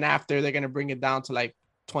in, and then after they're gonna bring it down to like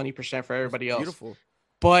 20% for everybody else. Beautiful.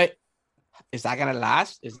 But is that gonna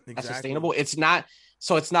last? Is that Exactly. sustainable? It's not.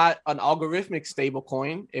 So it's not an algorithmic stable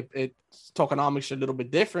coin. Its tokenomics are a little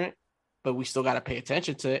bit different, but we still got to pay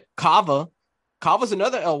attention to it. Kava's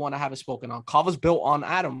another L1 I haven't spoken on. Kava's built on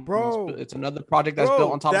Atom. Bro. It's another project that's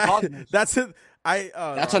built on top of Cosmos. That's it.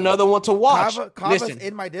 That's another one to watch. Kava's Listen,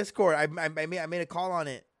 in my Discord. I made a call on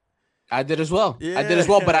it. I did as well. Yeah. I did as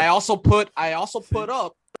well. But I also put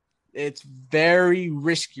up. It's very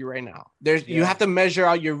risky right now. You have to measure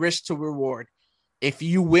out your risk to reward. If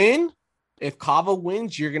you win, if Kava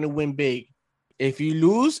wins, you're gonna win big. If you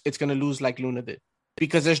lose, it's gonna lose like Luna did.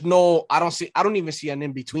 Because I don't even see an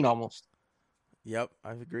in between almost. Yep,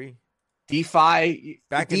 I agree. DeFi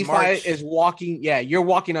in March. is walking. Yeah, you're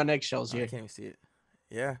walking on eggshells I here. can't even see it.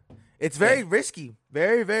 Yeah, it's very risky.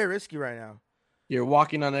 Very, very risky right now. You're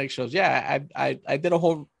walking on eggshells. Yeah, I did a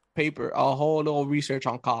whole little research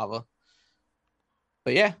on Kava.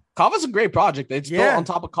 But yeah, Kava's a great project. It's built on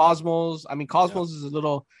top of Cosmos. I mean, Cosmos is a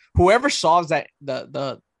little. Whoever solves that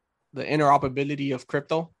the interoperability of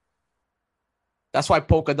crypto. That's why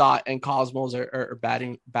Polkadot and Cosmos are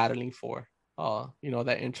battling for that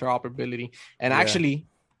interoperability. And actually,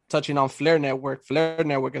 touching on Flare Network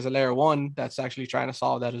is a layer 1 that's actually trying to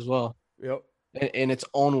solve that as well. Yep. In its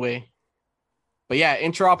own way. But yeah,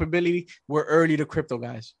 interoperability, we're early to crypto,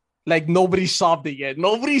 guys. Like, nobody solved it yet.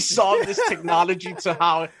 Nobody solved this technology to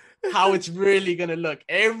how it's really gonna look.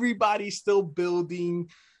 Everybody's still building,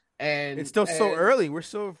 and it's still so early. We're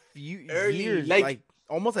so a few early, years, like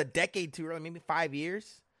almost a decade too early, maybe 5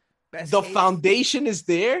 years. The foundation is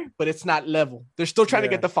there, but it's not level. They're still trying to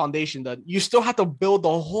get the foundation done. You still have to build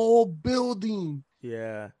the whole building.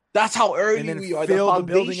 Yeah, that's how early and then we are. Fill the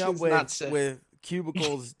building up with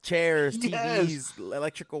cubicles, chairs, Yes. TVs,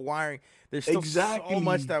 electrical wiring. There's still Exactly. so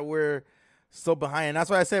much that we're still behind. And that's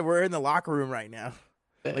why I said we're in the locker room right now.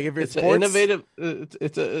 Like, if it's sports, an innovative,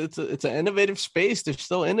 it's an innovative space. They're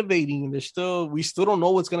still innovating, and we still don't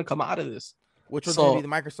know what's gonna come out of this. Which one's gonna be the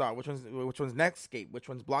Microsoft? Which one's Netscape? Which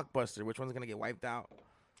one's Blockbuster? Which one's gonna get wiped out?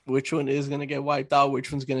 Which one is gonna get wiped out?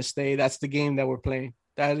 Which one's gonna stay? That's the game that we're playing.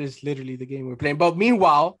 That is literally the game we're playing. But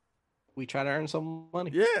meanwhile, we try to earn some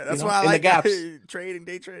money. Yeah, that's why I like the gaps.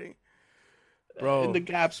 Day trading. Bro, in the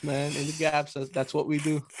gaps, man. In the gaps. That's what we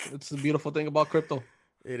do. It's the beautiful thing about crypto.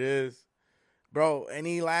 It is. Bro,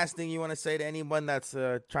 any last thing you want to say to anyone that's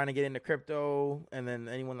trying to get into crypto, and then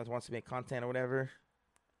anyone that wants to make content or whatever?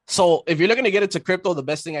 So if you're looking to get into crypto, the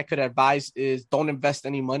best thing I could advise is don't invest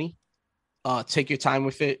any money. Take your time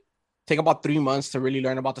with it. Take about 3 months to really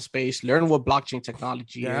learn about the space. Learn what blockchain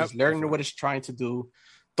technology is. Learn what it's trying to do.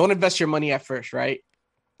 Don't invest your money at first, right?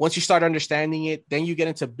 Once you start understanding it, then you get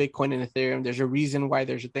into Bitcoin and Ethereum. There's a reason why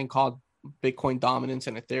there's a thing called Bitcoin dominance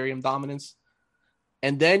and Ethereum dominance.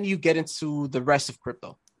 And then you get into the rest of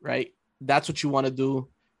crypto, right? That's what you want to do.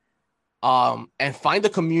 And find a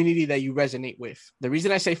community that you resonate with. The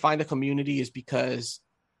reason I say find a community is because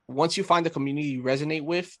once you find the community you resonate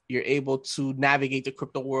with, you're able to navigate the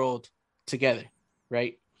crypto world together,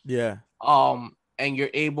 right? Yeah. And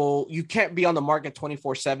you can't be on the market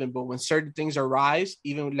 24/7, but when certain things arise,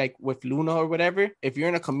 even like with Luna or whatever, if you're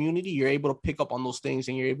in a community, you're able to pick up on those things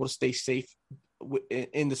and you're able to stay safe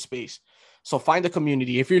in the space. So find a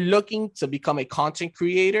community. If you're looking to become a content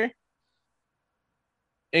creator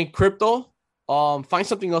in crypto, find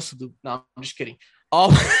something else to do. No, I'm just kidding.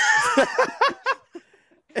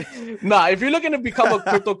 Nah, if you're looking to become a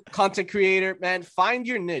crypto content creator, man, find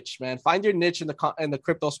your niche, man. Find your niche in the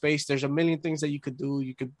crypto space. There's a million things that you could do.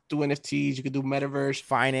 You could do NFTs. You could do metaverse,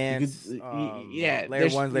 finance. Layer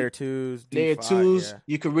 1s, layer 2s, DeFi, layer 2s. Yeah.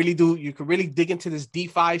 You could really dig into this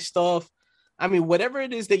DeFi stuff. I mean, whatever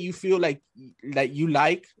it is that you feel like you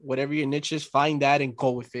like, whatever your niche is, find that and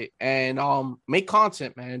go with it. And make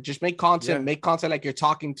content, man. Just make content. Yeah. Make content like you're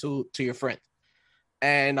talking to your friend.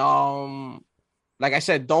 And like I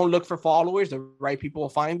said, don't look for followers. The right people will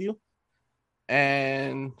find you.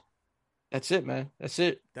 And that's it, man. That's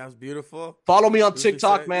it. That was beautiful. Follow me on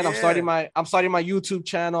TikTok, man. Yeah. I'm starting my YouTube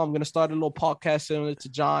channel. I'm gonna start a little podcast similar to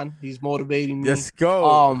John. He's motivating me. Let's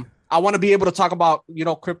go. I want to be able to talk about,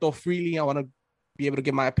 crypto freely. I want to be able to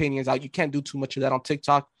get my opinions out. You can't do too much of that on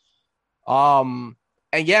TikTok. And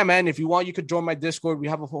yeah, man, if you want, you could join my Discord. We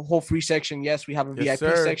have a whole free section. Yes, we have a VIP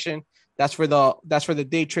section. That's for the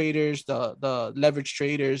day traders, the leverage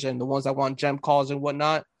traders, and the ones that want gem calls and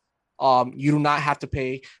whatnot. You do not have to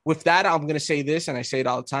pay. With that, I'm going to say this, and I say it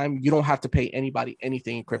all the time. You don't have to pay anybody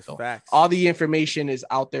anything in crypto. All the information is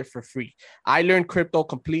out there for free. I learned crypto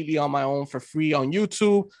completely on my own for free on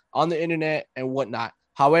YouTube, on the internet, and whatnot.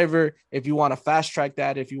 However, if you want to fast track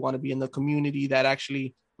that, if you want to be in the community that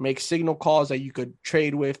actually makes signal calls that you could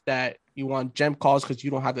trade with, that you want gem calls because you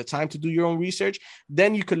don't have the time to do your own research,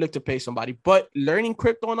 then you could look to pay somebody. But learning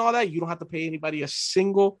crypto and all that, you don't have to pay anybody a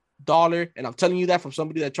single dollar. And I'm telling you that from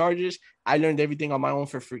somebody that charges. I learned everything on my own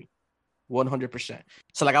for free, 100%.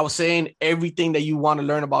 So like I was saying, everything that you want to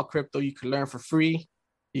learn about crypto, you can learn for free.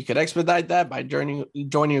 You could expedite that by joining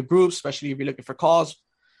a group, especially if you're looking for calls.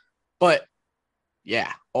 But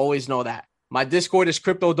yeah, always know that my Discord is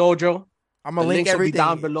Crypto Dojo. I'm gonna link everything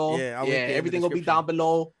down below. Yeah, everything will be down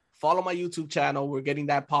below. Follow my YouTube channel. We're getting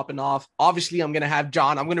that popping off. Obviously, I'm going to have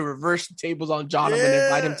John. I'm going to reverse the tables on John. I'm going to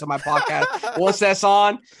invite him to my podcast once that's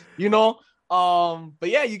on, But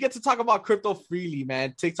yeah, you get to talk about crypto freely,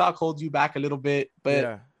 man. TikTok holds you back a little bit.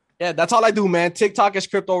 But yeah, that's all I do, man. TikTok is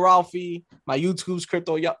Crypto Ralphie. My YouTube's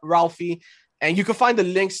Crypto Ralphie. And you can find the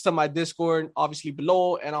links to my Discord, obviously,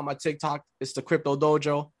 below. And on my TikTok, it's the Crypto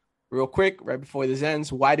Dojo. Real quick, right before this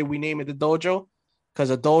ends, why did we name it the Dojo?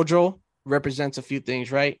 Because a dojo represents a few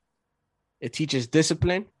things, right? It teaches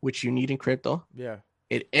discipline, which you need in crypto. Yeah.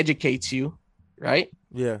 It educates you, right?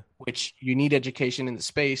 Yeah. Which you need education in the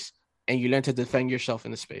space, and you learn to defend yourself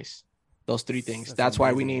in the space. Those three things. That's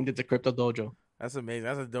why we named it the Crypto Dojo. That's amazing.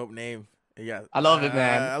 That's a dope name. Yeah. I love it,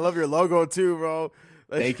 man. I love your logo too, bro.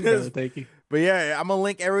 Thank you, brother. Thank you. But yeah, I'm gonna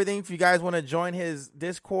link everything if you guys want to join his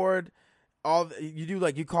Discord.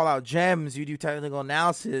 You call out gems, you do technical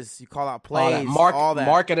analysis, you call out plays, all that.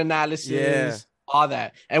 Market analysis, all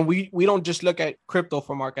that. And we don't just look at crypto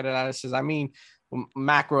for market analysis. I mean,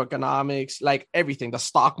 macroeconomics, like everything, the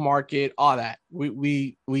stock market, all that.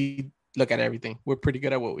 We look at everything. We're pretty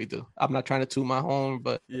good at what we do. I'm not trying to toot my horn,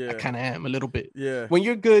 but I kind of am a little bit. Yeah. When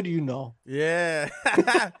you're good, you know. Yeah.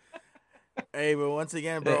 Hey, but once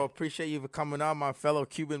again, bro, appreciate you for coming on, my fellow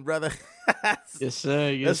Cuban brother. Yes, sir.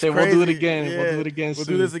 Yes, sir. We'll do it again. Yeah. We'll do it again soon.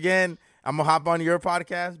 We'll do this again. I'm going to hop on your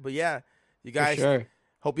podcast. But yeah, you guys,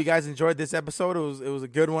 hope you guys enjoyed this episode. It was a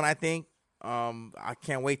good one, I think. I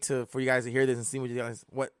can't wait for you guys to hear this and see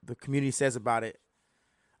what the community says about it.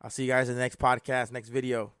 I'll see you guys in the next podcast, next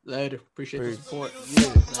video. Later. Appreciate the support.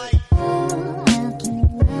 Yeah.